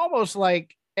it's almost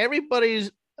like everybody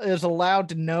is allowed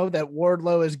to know that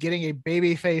Wardlow is getting a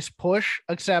babyface push,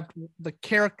 except the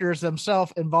characters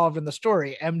themselves involved in the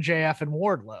story, MJF and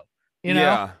Wardlow.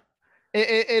 Yeah.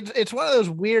 It's one of those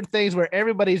weird things where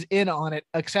everybody's in on it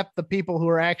except the people who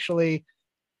are actually,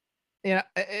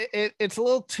 it's a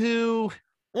little too.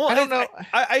 Well, I don't know.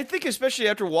 I think especially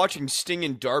after watching Sting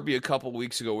and Darby a couple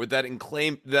weeks ago, where that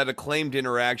acclaimed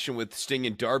interaction with Sting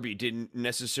and Darby didn't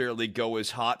necessarily go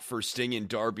as hot for Sting and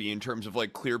Darby in terms of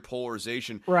like clear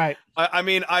polarization. Right. I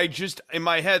mean, I just, in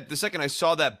my head, the second I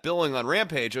saw that billing on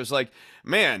Rampage, I was like,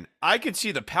 man, I could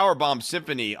see the Powerbomb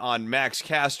Symphony on Max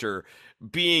Caster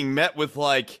being met with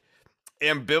like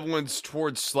ambivalence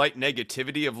towards slight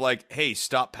negativity of like, hey,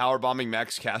 stop powerbombing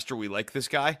Max Caster. We like this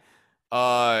guy.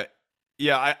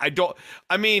 Yeah, I don't.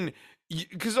 I mean,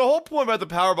 because the whole point about the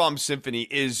Powerbomb Symphony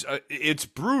is it's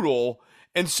brutal.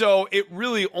 And so it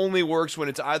really only works when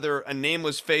it's either a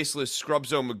nameless, faceless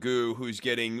Scrubzo Magoo who's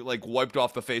getting like wiped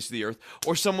off the face of the earth,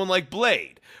 or someone like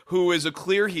Blade who is a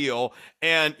clear heel,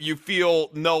 and you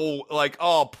feel no like,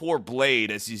 oh, poor Blade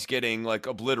as he's getting like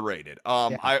obliterated.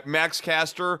 Max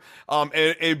Caster,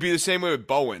 it'd be the same way with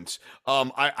Bowens.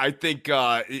 I think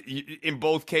in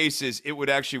both cases it would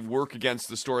actually work against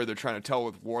the story they're trying to tell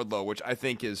with Wardlow, which I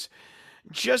think is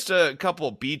just a couple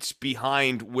of beats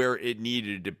behind where it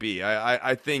needed to be.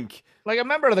 I think like a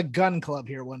member of the Gun Club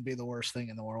here wouldn't be the worst thing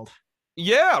in the world.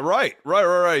 Yeah, right.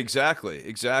 Exactly.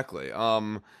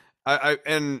 I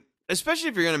and especially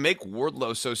if you're gonna make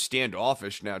Wardlow so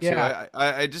standoffish now too. Yeah.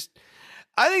 I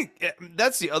think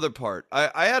that's the other part.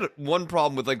 I had one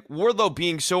problem with like Wardlow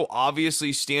being so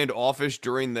obviously standoffish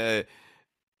during the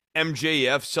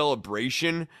MJF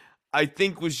celebration. I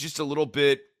think was just a little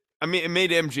bit. I mean, it made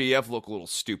MJF look a little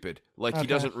stupid. Like he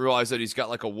doesn't realize that he's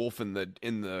got like a wolf in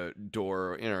the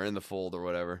door, or in the fold or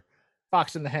whatever.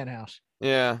 Fox in the hen house.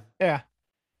 Yeah.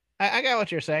 I got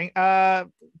what you're saying.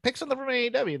 Pick something from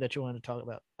AEW that you want to talk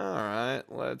about. All right,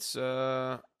 let's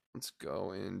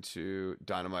go into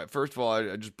Dynamite. First of all,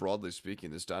 I just broadly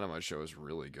speaking, this Dynamite show is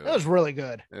really good. It was really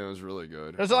good.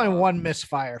 There's only one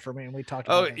misfire for me, and we talked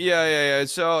about it. Yeah.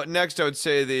 So next I would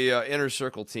say the Inner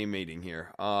Circle team meeting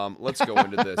here. Let's go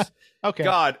into this. Okay.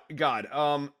 God.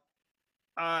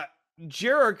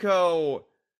 Jericho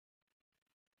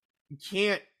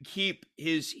can't keep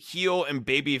his heel and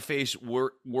babyface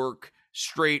work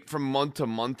straight from month to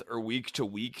month or week to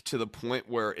week, to the point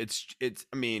where it's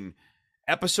I mean,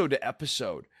 episode to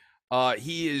episode.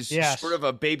 He is sort of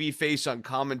a baby face on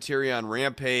commentary on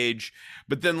Rampage,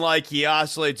 but then like he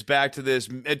oscillates back to this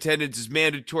attendance is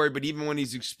mandatory. But even when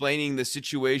he's explaining the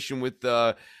situation with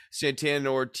Santana and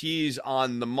Ortiz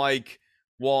on the mic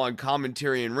while on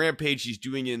commentary and Rampage, he's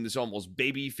doing it in this almost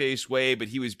baby face way, but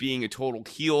he was being a total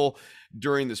heel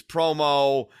during this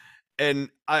promo.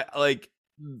 And I like,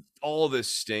 all of this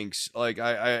stinks. Like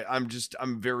I'm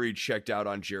very checked out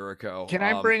on Jericho. Can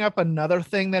I bring up another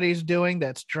thing that he's doing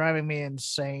that's driving me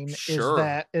insane?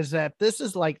 Sure. Is that this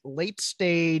is like late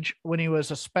stage when he was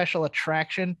a special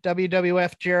attraction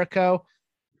WWF Jericho,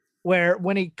 where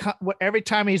every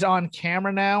time he's on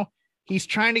camera now, he's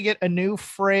trying to get a new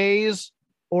phrase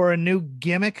or a new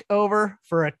gimmick over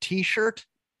for a t-shirt,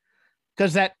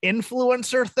 because that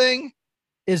influencer thing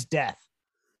is death.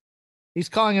 He's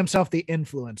calling himself the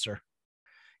influencer.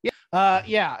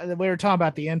 Yeah. We were talking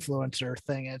about the influencer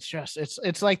thing. It's just,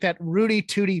 it's like that Rudy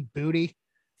Tooty Booty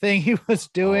thing he was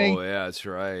doing. Oh yeah, that's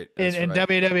right. In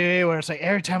WWE, where it's like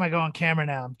every time I go on camera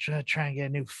now, I'm trying to get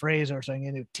a new phrase or something,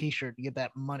 a new t-shirt to get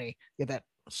that money, get that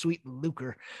sweet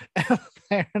lucre out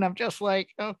there. And I'm just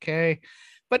like, okay.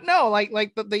 But no,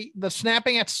 like the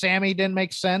snapping at Sammy didn't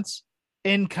make sense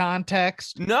in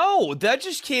context. No, that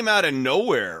just came out of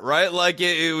nowhere, right? Like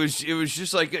it was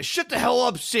just like, shut the hell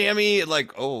up, Sammy.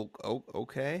 Like, oh,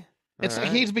 okay. It's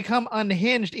right. He's become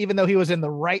unhinged, even though he was in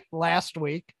the right last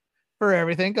week for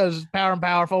everything, because Power and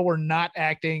Powerful were not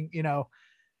acting,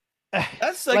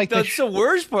 That's that's the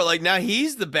worst part. Like now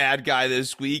he's the bad guy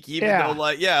this week, even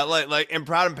though and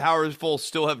Proud and Powerful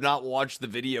still have not watched the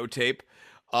videotape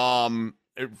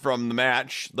from the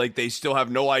match. Like they still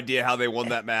have no idea how they won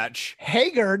that match.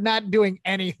 Hager not doing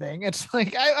anything. It's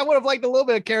like I would have liked a little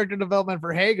bit of character development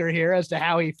for Hager here as to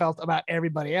how he felt about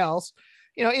everybody else.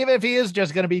 Even if he is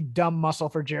just going to be dumb muscle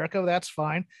for Jericho, that's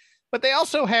fine. But they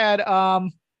also had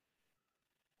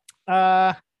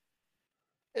the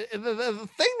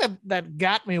thing that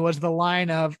got me was the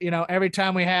line of, every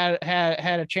time we had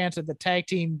a chance at the tag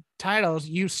team titles,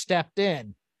 you stepped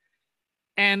in.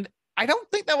 And I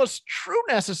don't think that was true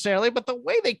necessarily, but the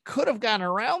way they could have gotten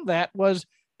around that was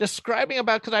describing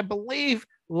about, because I believe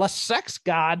La Sex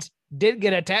Gods did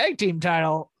get a tag team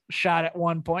title shot at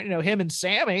one point, him and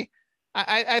Sammy.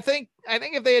 I think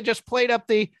if they had just played up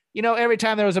the, every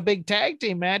time there was a big tag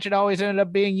team match, it always ended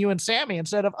up being you and Sammy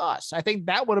instead of us. I think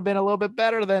that would have been a little bit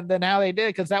better than how they did,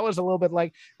 because that was a little bit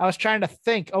like, I was trying to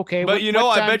think, okay. But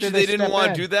I bet you they didn't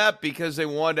want to do that because they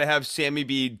wanted to have Sammy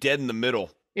be dead in the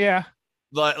middle. Yeah.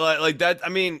 Like that. I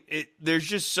mean, there's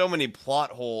just so many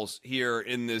plot holes here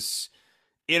in this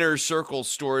Inner Circle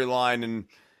storyline. And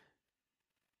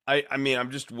I mean,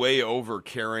 I'm just way over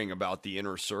caring about the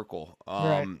Inner Circle.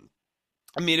 Right.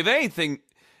 I mean, if anything,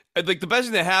 like the best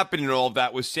thing that happened in all of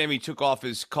that was Sammy took off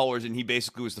his colors and he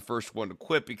basically was the first one to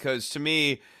quit, because to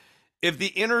me, if the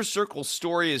Inner Circle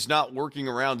story is not working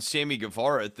around Sammy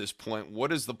Guevara at this point,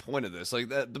 what is the point of this? Like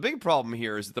the big problem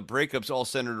here is that the breakup's all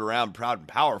centered around Proud and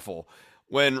Powerful,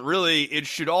 when really it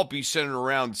should all be centered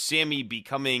around Sammy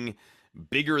becoming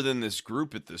bigger than this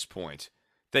group at this point.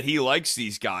 That he likes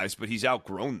these guys, but he's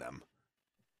outgrown them.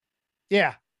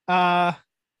 Yeah. Yeah,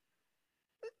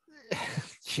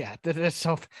 that's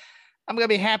so. I'm gonna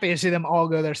be happy to see them all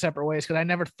go their separate ways because I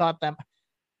never thought them.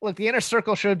 Look, the inner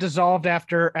circle should have dissolved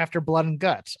after Blood and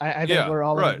Guts. I think we're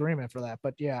all in agreement for that.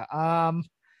 But yeah,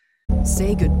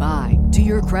 Say goodbye to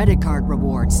your credit card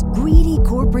rewards. Greedy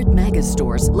corporate mega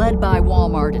stores, led by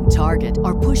Walmart and Target,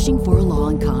 are pushing for a law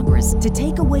in Congress to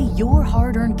take away your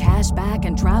hard-earned cash back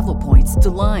and travel points to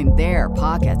line their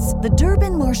pockets. The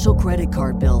Durbin-Marshall credit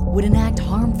card bill would enact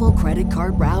harmful credit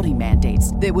card routing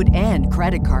mandates that would end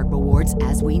credit card rewards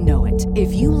as we know it.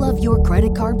 If you love your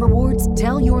credit card rewards,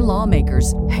 tell your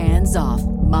lawmakers, hands off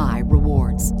my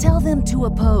rewards. Tell them to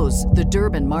oppose the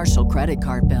Durbin-Marshall credit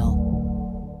card bill.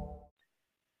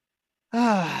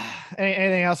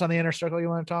 Anything else on the inner circle you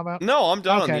want to talk about? No, I'm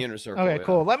done on the inner circle. Okay,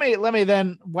 cool. Let me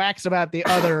then wax about the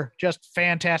other just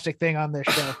fantastic thing on this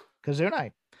show. Kazoo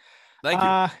Night. Thank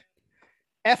you.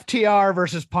 FTR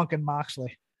versus Punk and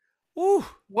Moxley. Woo.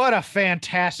 What a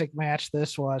fantastic match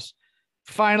this was.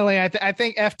 Finally, I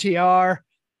think FTR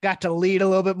got to lead a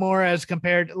little bit more as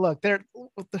compared. Look,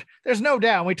 there's no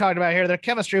doubt. We talked about here their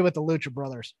chemistry with the Lucha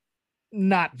Brothers,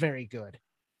 not very good.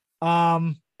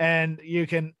 And you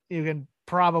can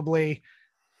probably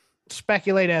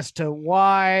speculate as to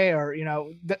why, or,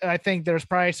 I think there's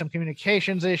probably some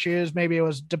communications issues. Maybe it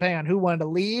was depending on who wanted to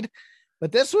lead,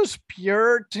 but this was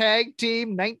pure tag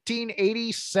team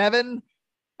 1987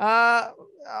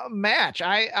 match.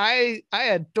 I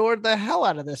adored the hell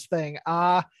out of this thing.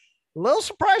 A little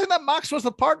surprising that Mox was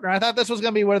the partner. I thought this was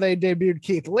going to be where they debuted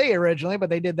Keith Lee originally,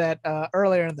 but they did that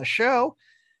earlier in the show.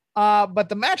 But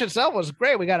the match itself was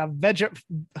great. We got a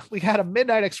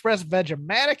Midnight Express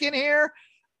Vegematic in here.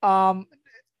 A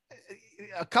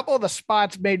couple of the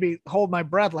spots made me hold my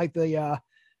breath, like the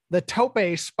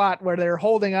tope spot where they're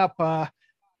holding up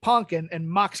Punk and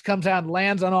Mox comes out and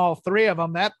lands on all three of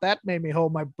them. That made me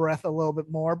hold my breath a little bit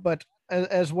more. But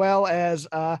as well as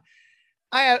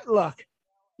look,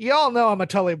 you all know I'm a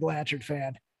Tully Blanchard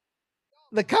fan.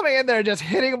 The coming in there, just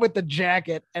hitting him with the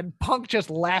jacket and Punk just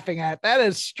laughing at it. That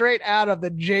is straight out of the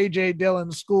J.J.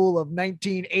 Dillon school of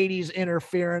 1980s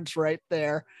interference right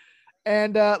there.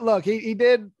 And look, he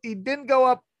didn't go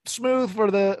up smooth for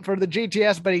the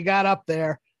GTS, but he got up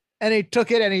there and he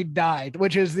took it and he died,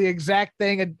 which is the exact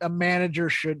thing a manager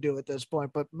should do at this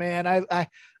point. But man, I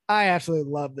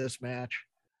absolutely love this match.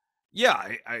 Yeah,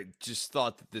 I just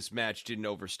thought that this match didn't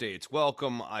overstay its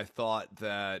welcome. I thought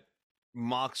that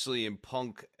Moxley and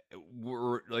Punk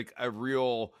were like a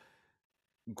real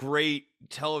great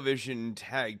television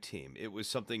tag team. It was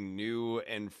something new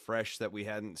and fresh that we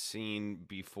hadn't seen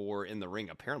before in the ring,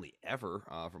 apparently ever,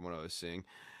 from what I was seeing.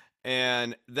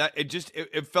 And that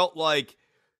it felt like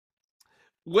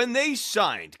when they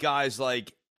signed guys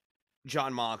like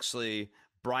Jon Moxley,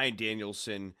 Bryan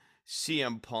Danielson,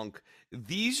 CM Punk,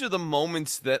 these are the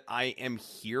moments that I am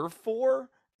here for.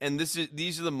 And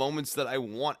these are the moments that I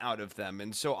want out of them.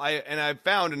 And so I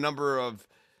found a number of,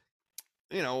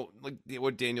 like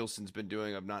what Danielson's been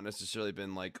doing. I've not necessarily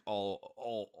been like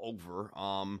all over.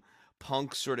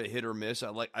 Punk's sort of hit or miss.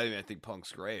 I think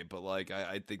Punk's great, but like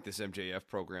I think this MJF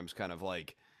program's kind of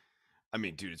like, I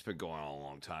mean, dude, it's been going on a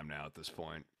long time now at this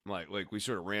point. Like we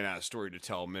sort of ran out of story to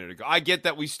tell a minute ago. I get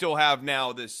that we still have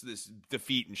now this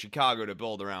defeat in Chicago to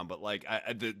build around, but like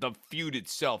the feud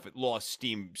itself, it lost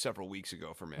steam several weeks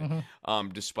ago for me,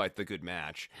 despite the good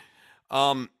match.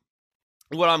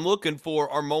 What I'm looking for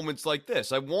are moments like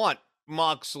this. I want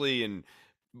Moxley and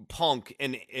Punk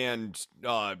and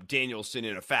Danielson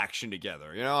in a faction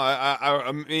together.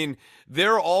 I mean,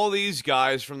 there are all these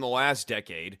guys from the last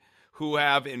decade who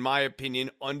have, in my opinion,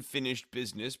 unfinished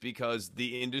business because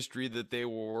the industry that they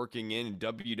were working in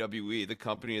WWE, the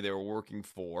company they were working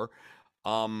for,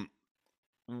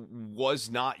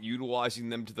 was not utilizing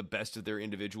them to the best of their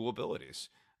individual abilities.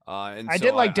 And I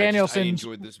did like Danielson's. I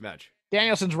enjoyed this match.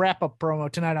 Danielson's wrap-up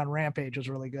promo tonight on Rampage was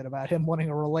really good about him wanting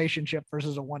a relationship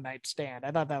versus a one-night stand. I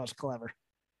thought that was clever.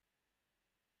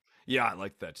 Yeah, I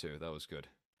liked that too. That was good.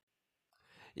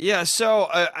 Yeah, so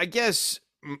I guess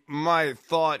my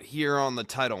thought here on the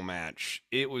title match,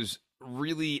 it was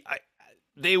really,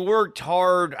 they worked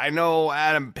hard. I know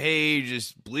Adam Page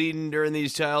is bleeding during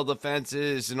these title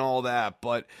defenses and all that,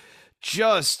 but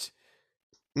just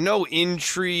no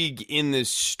intrigue in this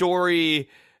story.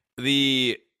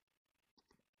 The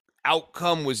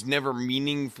outcome was never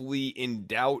meaningfully in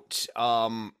doubt.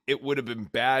 It would have been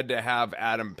bad to have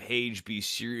Adam Page be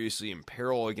seriously in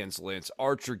peril against Lance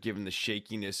Archer, given the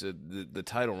shakiness of the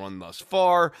title run thus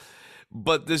far.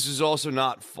 But this is also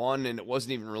not fun, and it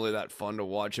wasn't even really that fun to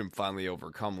watch him finally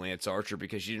overcome Lance Archer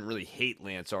because you didn't really hate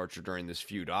Lance Archer during this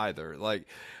feud either. Like,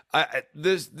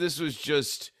 this was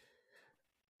just.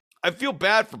 I feel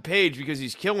bad for Page because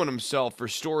he's killing himself for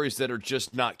stories that are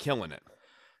just not killing it.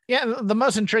 Yeah, the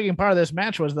most intriguing part of this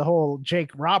match was the whole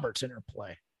Jake Roberts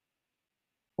interplay,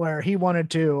 where he wanted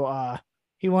to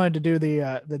do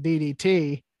the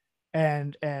DDT,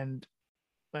 and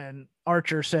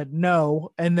Archer said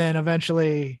no, and then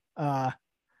eventually Page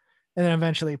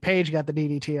got the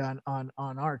DDT on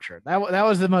Archer. That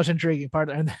was the most intriguing part,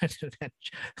 and then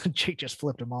Jake just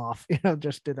flipped him off,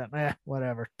 just did that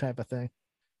whatever type of thing.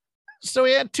 So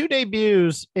we had 2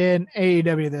 debuts in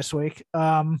AEW this week,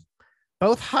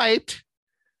 both hyped.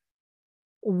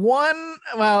 One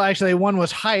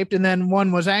was hyped, and then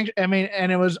one was and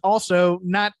it was also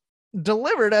not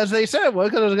delivered as they said it was,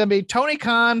 because it was going to be Tony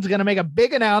Khan's going to make a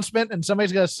big announcement, and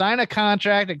somebody's going to sign a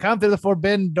contract and come through the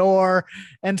forbidden door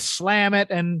and slam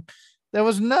it, and there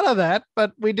was none of that.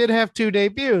 But we did have 2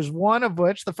 debuts,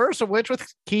 the first of which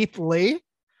was Keith Lee.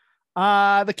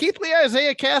 The Keith Lee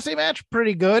Isaiah Cassie match,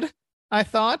 pretty good, I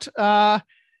thought.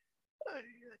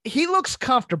 He looks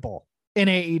comfortable in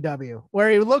AEW,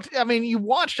 where you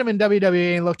watched him in WWE and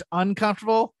he looked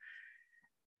uncomfortable,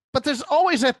 but there's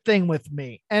always that thing with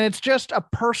me, and it's just a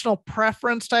personal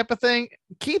preference type of thing.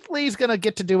 Keith Lee's going to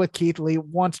get to do what Keith Lee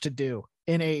wants to do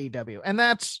in AEW, and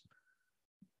that's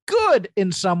good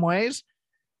in some ways.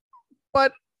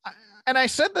 But, and I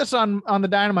said this on the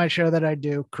Dynamite show that I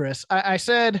do, Chris, I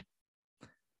said,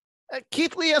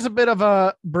 Keith Lee has a bit of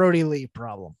a Brody Lee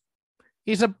problem.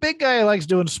 He's a big guy who likes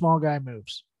doing small guy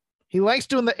moves. He likes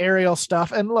doing the aerial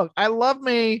stuff. And look, I love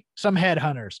me some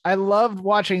headhunters. I loved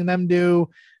watching them do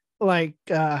big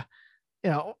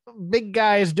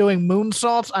guys doing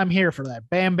moonsaults. I'm here for that.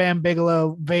 Bam Bam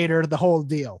Bigelow, Vader, the whole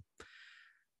deal.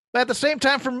 But at the same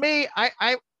time, for me,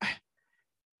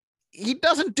 he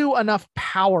doesn't do enough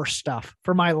power stuff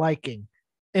for my liking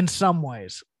in some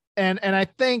ways. And I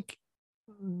think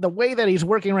the way that he's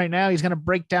working right now, he's going to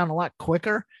break down a lot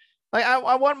quicker. Like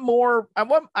I want more.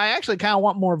 I actually kind of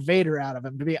want more Vader out of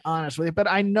him, to be honest with you.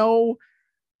 But I know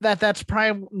that that's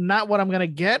probably not what I'm going to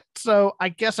get. So I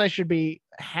guess I should be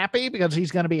happy because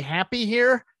he's going to be happy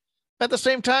here. But at the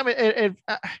same time,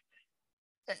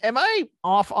 am I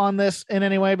off on this in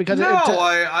any way? Because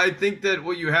I think that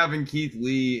what you have in Keith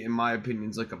Lee, in my opinion,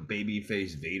 is like a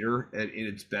babyface Vader in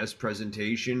its best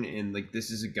presentation. And like,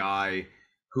 this is a guy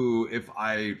who,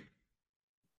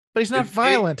 but he's not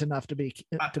violent enough to be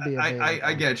a Vader.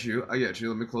 I get you.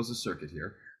 Let me close the circuit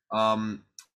here.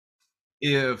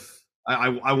 If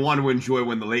I want to enjoy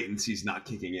when the latency's not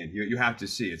kicking in, you have to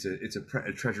see it's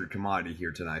a treasured commodity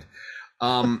here tonight.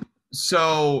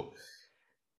 So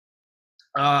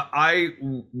I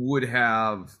would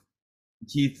have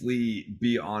Keith Lee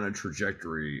be on a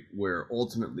trajectory where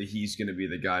ultimately he's going to be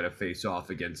the guy to face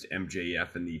off against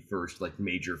MJF in the first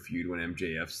major feud when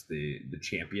MJF's the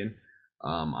champion.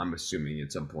 I'm assuming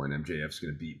at some point MJF's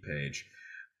going to beat Page.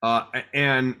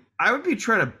 And I would be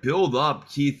trying to build up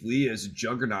Keith Lee as a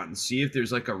juggernaut and see if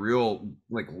there's a real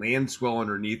land swell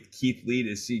underneath Keith Lee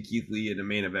to see Keith Lee in a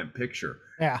main event picture.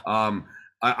 Yeah.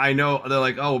 I know they're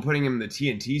like, oh, we're putting him in the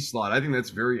TNT slot. I think that's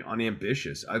very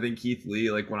unambitious. I think Keith Lee,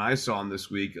 when I saw him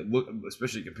this week,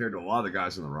 especially compared to a lot of the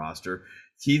guys on the roster,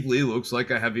 Keith Lee looks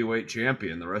like a heavyweight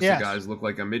champion. The rest of the guys look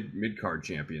like a mid-card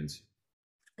champions.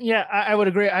 Yeah, I would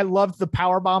agree. I loved the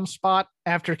powerbomb spot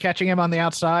after catching him on the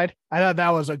outside. I thought that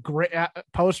was a great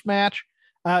post-match.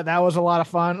 That was a lot of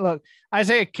fun. Look,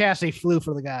 Isaiah Cassie flew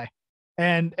for the guy.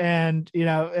 And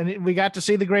we got to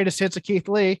see the greatest hits of Keith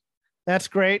Lee. That's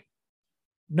great.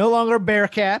 No longer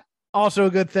Bearcat, also a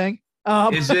good thing.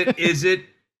 Is it?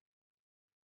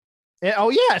 Oh,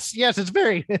 yes, it's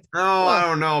very. I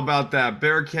don't know about that.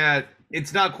 Bearcat,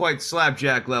 it's not quite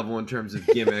Slapjack level in terms of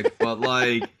gimmick, but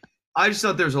I just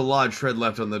thought there's a lot of tread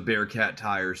left on the Bearcat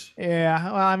tires.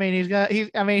 Yeah, well,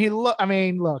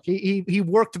 he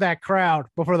worked that crowd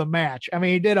before the match.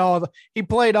 He he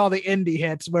played all the indie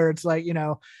hits where it's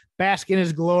bask in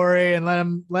his glory and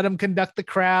let him conduct the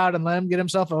crowd and let him get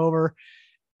himself over.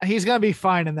 He's going to be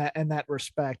fine in that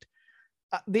respect.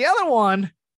 The other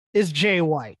one is Jay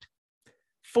White,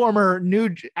 former new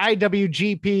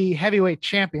IWGP heavyweight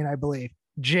champion, I believe.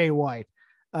 Jay White,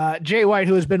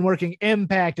 who has been working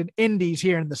Impact and Indies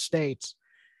here in the States.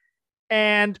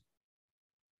 And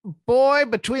boy,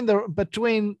 between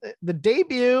the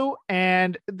debut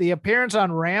and the appearance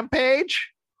on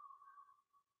Rampage,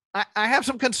 I have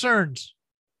some concerns.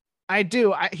 I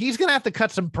do. He's going to have to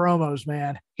cut some promos,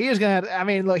 man. He is going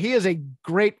to, look, he is a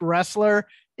great wrestler.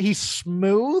 He's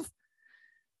smooth,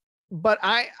 but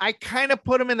I kind of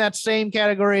put him in that same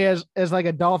category as like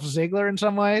a Dolph Ziggler in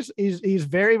some ways. He's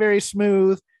very, very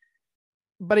smooth,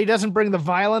 but he doesn't bring the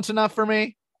violence enough for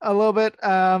me a little bit.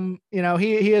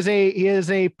 He is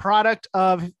a product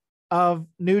of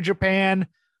New Japan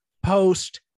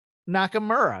post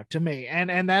Nakamura to me.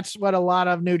 And that's what a lot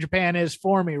of New Japan is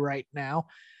for me right now.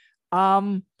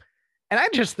 And I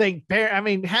just think,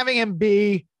 having him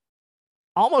be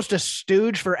almost a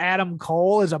stooge for Adam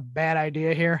Cole is a bad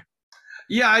idea here.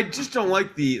 Yeah, I just don't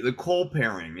like the Cole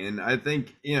pairing. And I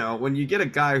think, when you get a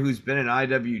guy who's been an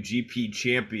IWGP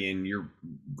champion, your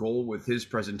goal with his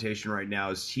presentation right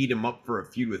now is heat him up for a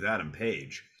feud with Adam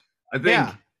Page. I think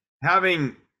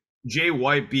having Jay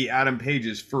White be Adam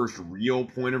Page's first real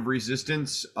point of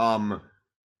resistance,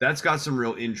 that's got some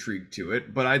real intrigue to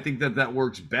it. But I think that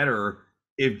works better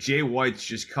if Jay White's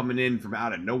just coming in from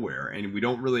out of nowhere and we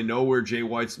don't really know where Jay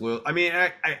White's loyal. I mean,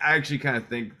 I actually kind of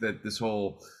think that this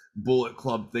whole Bullet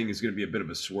Club thing is going to be a bit of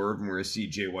a swerve, and we're going to see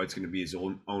Jay White's going to be his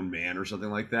own man or something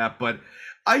like that. But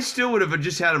I still would have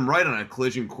just had him right on a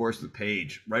collision course with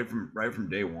Page right from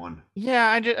day one.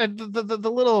 Yeah,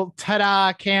 the little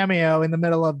ta-da cameo in the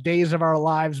middle of Days of Our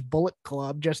Lives Bullet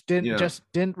Club just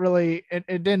didn't really it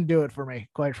didn't do it for me,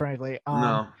 quite frankly.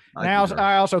 No, I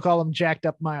also call him jacked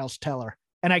up Miles Teller,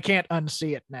 and I can't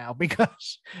unsee it now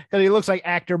because he looks like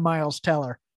actor Miles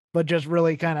Teller, but just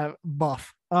really kind of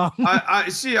buff. I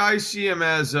see him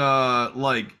as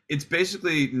it's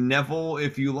basically Neville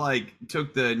if you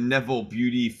took the Neville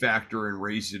beauty factor and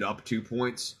raised it up 2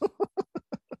 points.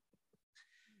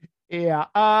 Yeah.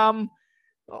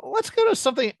 Let's go to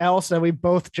something else that we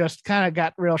both just kind of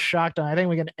got real shocked on. I think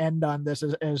we can end on this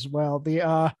as well.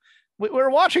 We're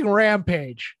watching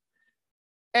Rampage,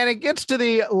 and it gets to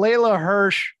the Layla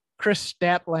Hirsch, Chris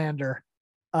Statlander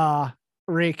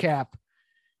recap.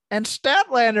 And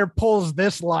Statlander pulls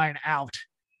this line out.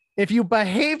 If you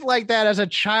behave like that as a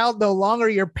child, no longer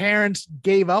your parents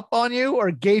gave up on you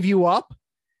or gave you up.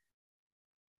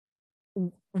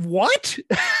 What?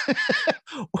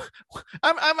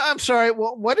 I'm sorry.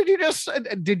 What did you just say?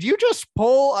 Did you just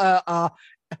pull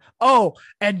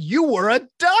and you were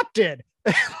adopted?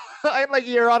 Like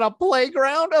you're on a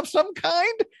playground of some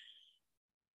kind?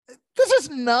 This is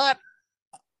not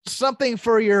something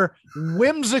for your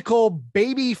whimsical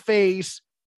baby face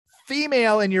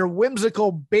female in your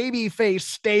whimsical baby face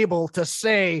stable to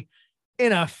say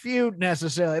in a feud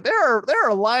necessarily. There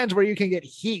are lines where you can get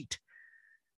heat.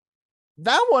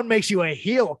 That one makes you a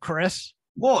heel, Chris.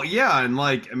 Well, yeah, and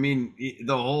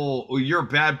the whole you're a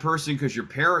bad person because your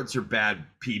parents are bad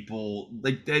people.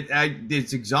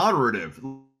 It's exonerative.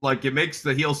 It makes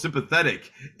the heel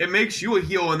sympathetic. It makes you a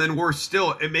heel, and then worse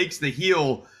still, it makes the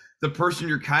heel the person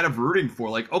you're kind of rooting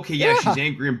for. She's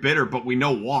angry and bitter, but we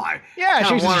know why. Yeah,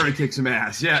 she wanted to kick some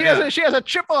ass. Yeah, she has a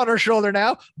chip on her shoulder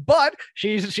now, but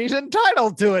she's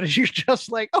entitled to it. And she's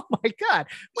just like, oh my god,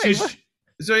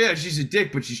 she's a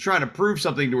dick, but she's trying to prove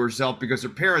something to herself because her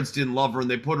parents didn't love her and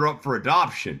they put her up for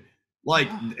adoption.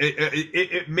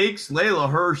 It makes Layla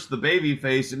Hirsch the baby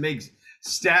face. It makes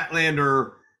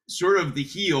Statlander sort of the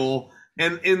heel,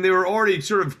 and they were already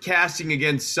sort of casting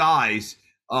against size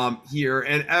here.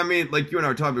 And I mean, you and I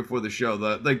were talking before the show,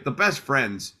 the best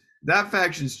friends, that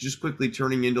faction's just quickly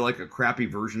turning into a crappy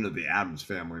version of the Addams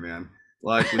Family, man.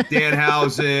 With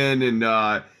Danhausen and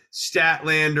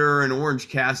Statlander and Orange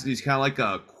Cassidy's kind of like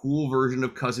a cool version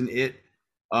of Cousin It.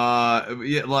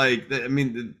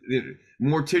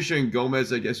 Morticia and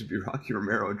Gomez, I guess, would be Rocky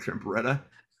Romero and Trent Beretta.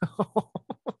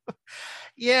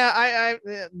 Yeah,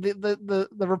 the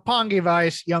Roppongi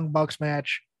Vice Young Bucks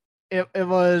match, it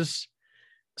was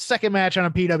second match on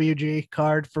a PWG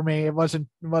card for me. It wasn't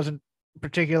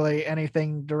particularly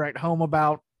anything to write home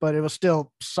about, but it was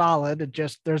still solid. It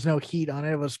just, there's no heat on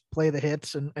it. It was play the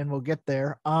hits and we'll get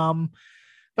there.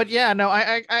 But yeah, no,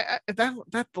 I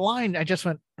that line, I just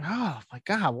went, oh my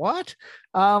God, what?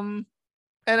 And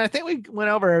I think we went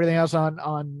over everything else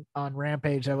on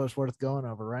Rampage that was worth going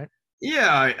over, right?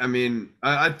 Yeah, I mean,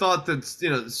 I thought that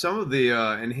some of the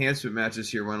enhancement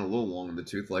matches here went a little long in the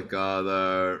tooth,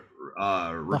 the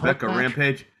Rebecca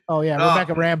Rampage. Oh yeah,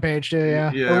 Rebecca Rampage too.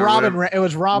 Yeah, it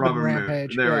was Robin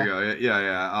Rampage. There we go.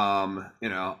 Yeah.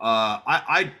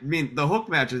 I mean, the Hook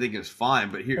match I think is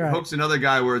fine, but here Hook's another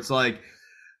guy where it's I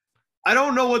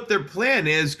don't know what their plan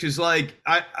is because I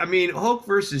mean, Hook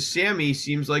versus Sammy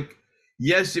seems like.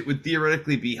 Yes, it would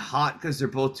theoretically be hot because they're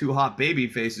both two hot baby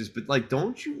faces, but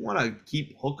don't you want to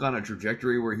keep Hook on a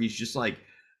trajectory where he's just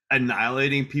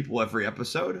annihilating people every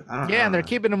episode. I don't know. And they're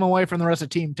keeping him away from the rest of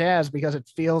Team Taz because it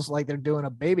feels like they're doing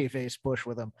a babyface push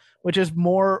with him, which is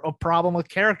more a problem with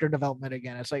character development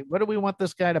again. It's like, what do we want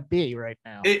this guy to be right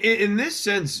now? In this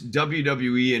sense,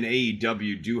 WWE and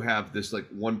AEW do have this like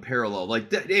one parallel. Like,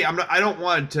 hey, I don't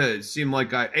want it to seem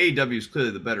like AEW is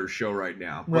clearly the better show right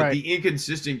now, but Right. the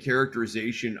inconsistent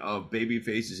characterization of baby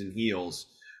faces and heels,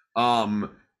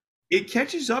 it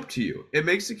catches up to you. It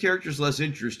makes the characters less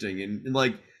interesting, and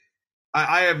like.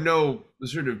 I have no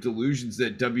sort of delusions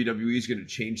that WWE is going to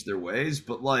change their ways,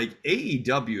 but like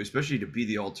AEW, especially to be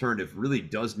the alternative, really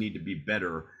does need to be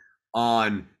better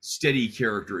on steady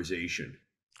characterization.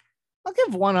 I'll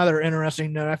give one other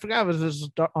interesting note. I forgot if it was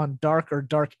on Dark or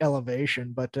Dark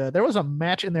Elevation, but there was a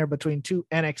match in there between two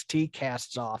NXT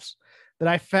cast-offs that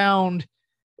I found.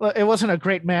 Well, it wasn't a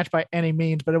great match by any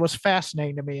means, but it was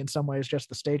fascinating to me in some ways, just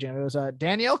the staging. It was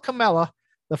Danielle Camella,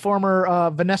 the former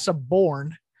Vanessa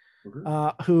Bourne,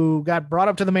 who got brought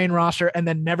up to the main roster and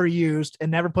then never used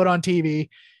and never put on TV.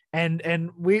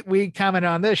 And we commented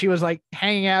on this. She was like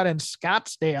hanging out in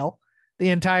Scottsdale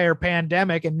the entire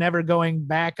pandemic and never going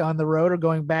back on the road or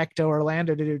going back to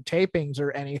Orlando to do tapings or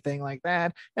anything like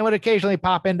that. And would occasionally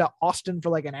pop into Austin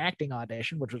for like an acting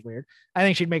audition, which was weird. I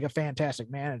think she'd make a fantastic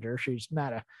manager. She's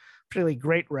not a particularly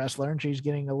great wrestler, and she's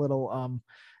getting a little,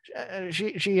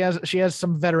 she has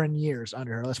some veteran years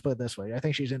under her. Let's put it this way. I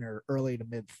think she's in her early to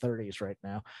mid 30s right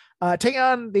now. Taking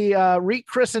on the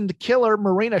rechristened killer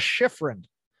Marina Shifrin,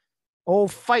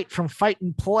 old Fight from Fight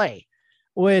and Play,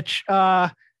 which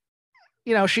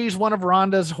she's one of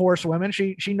Ronda's horsewomen.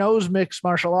 She knows mixed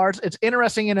martial arts. It's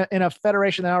interesting in a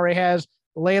federation that already has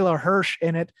Layla Hirsch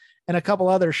in it and a couple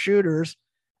other shooters.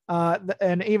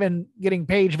 And even getting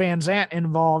Paige Van Zant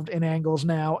involved in angles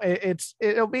now.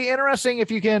 It'll be interesting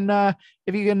if you can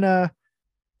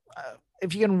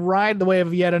ride the wave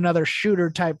of yet another shooter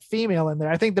type female in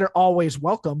there. I think they're always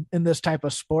welcome in this type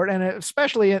of sport, and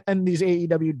especially in these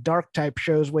AEW dark type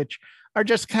shows, which are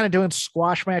just kind of doing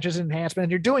squash matches and enhancement.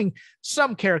 And you're doing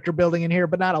some character building in here,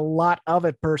 but not a lot of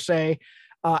it per se.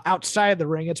 Outside the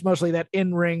ring, it's mostly that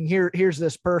in ring. Here's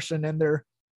this person, and they're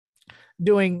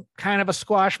doing kind of a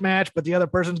squash match, but the other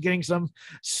person's getting some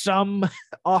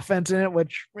offense in it,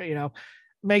 which,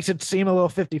 makes it seem a little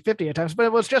 50-50 at times, but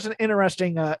it was just an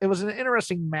interesting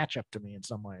matchup to me in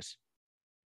some ways.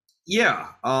 Yeah.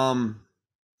 I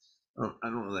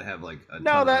don't really have like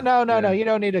no. You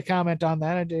don't need to comment on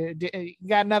that. You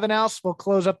got nothing else? We'll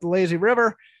close up the Lazy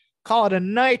River, call it a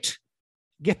night.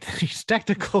 Get these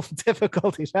technical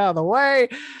difficulties out of the way.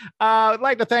 I'd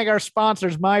like to thank our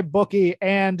sponsors, MyBookie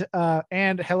and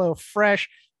HelloFresh.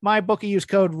 MyBookie, use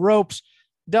code ROPES,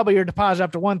 double your deposit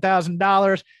up to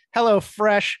 $1,000.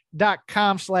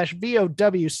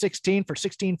 HelloFresh.com/VOW16 for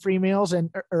 16 free meals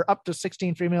or up to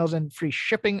 16 free meals and free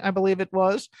shipping, I believe it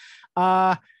was.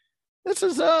 This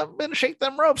has been Shake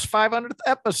Them Ropes 500th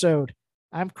episode.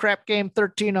 I'm Crap Game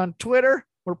 13 on Twitter.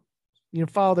 You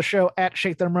can follow the show at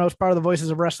Shake Them Ropes, part of the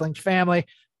Voices of Wrestling family.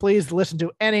 Please listen to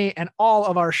any and all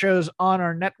of our shows on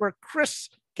our network. Chris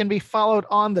can be followed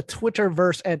on the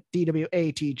Twitterverse at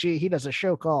DWATG. He does a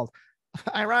show called,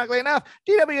 ironically enough,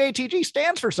 DWATG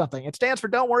stands for something. It stands for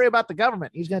Don't Worry About the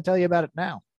Government. He's going to tell you about it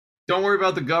now. Don't Worry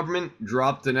About the Government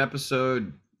dropped an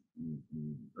episode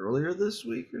earlier this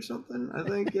week or something, I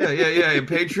think. Yeah.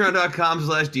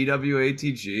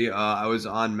 Patreon.com/DWATG. I was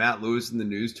on Matt Lewis in the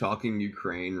News talking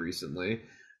Ukraine recently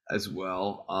as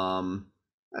well.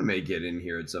 I may get in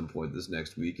here at some point this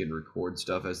next week and record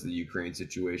stuff as the Ukraine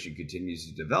situation continues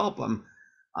to develop.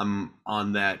 I'm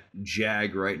on that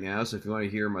jag right now, so if you want to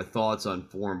hear my thoughts on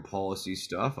foreign policy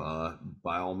stuff,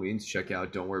 by all means, check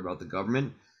out Don't Worry About the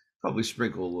Government. Probably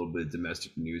sprinkle a little bit of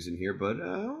domestic news in here, but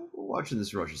we're watching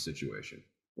this Russia situation.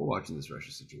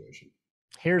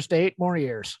 Here's to 8 more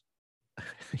years.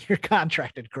 You're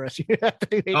contracted, Chris. You have to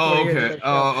do 8 more okay. years.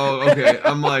 Okay.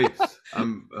 I'm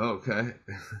okay.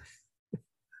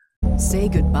 Say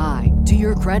goodbye to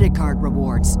your credit card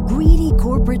rewards. Greedy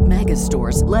corporate mega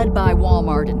stores, led by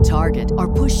Walmart and Target,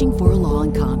 are pushing for a law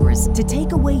in Congress to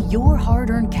take away your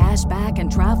hard-earned cash back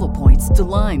and travel points to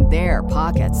line their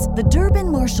pockets. The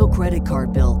Durbin-Marshall credit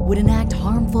card bill would enact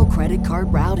harmful credit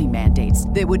card routing mandates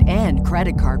that would end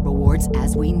credit card rewards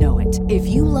as we know it. If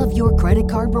you love your credit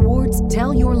card rewards,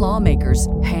 tell your lawmakers,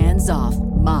 hands off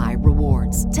my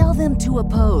rewards. Tell them to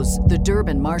oppose the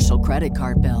Durbin-Marshall credit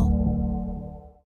card bill.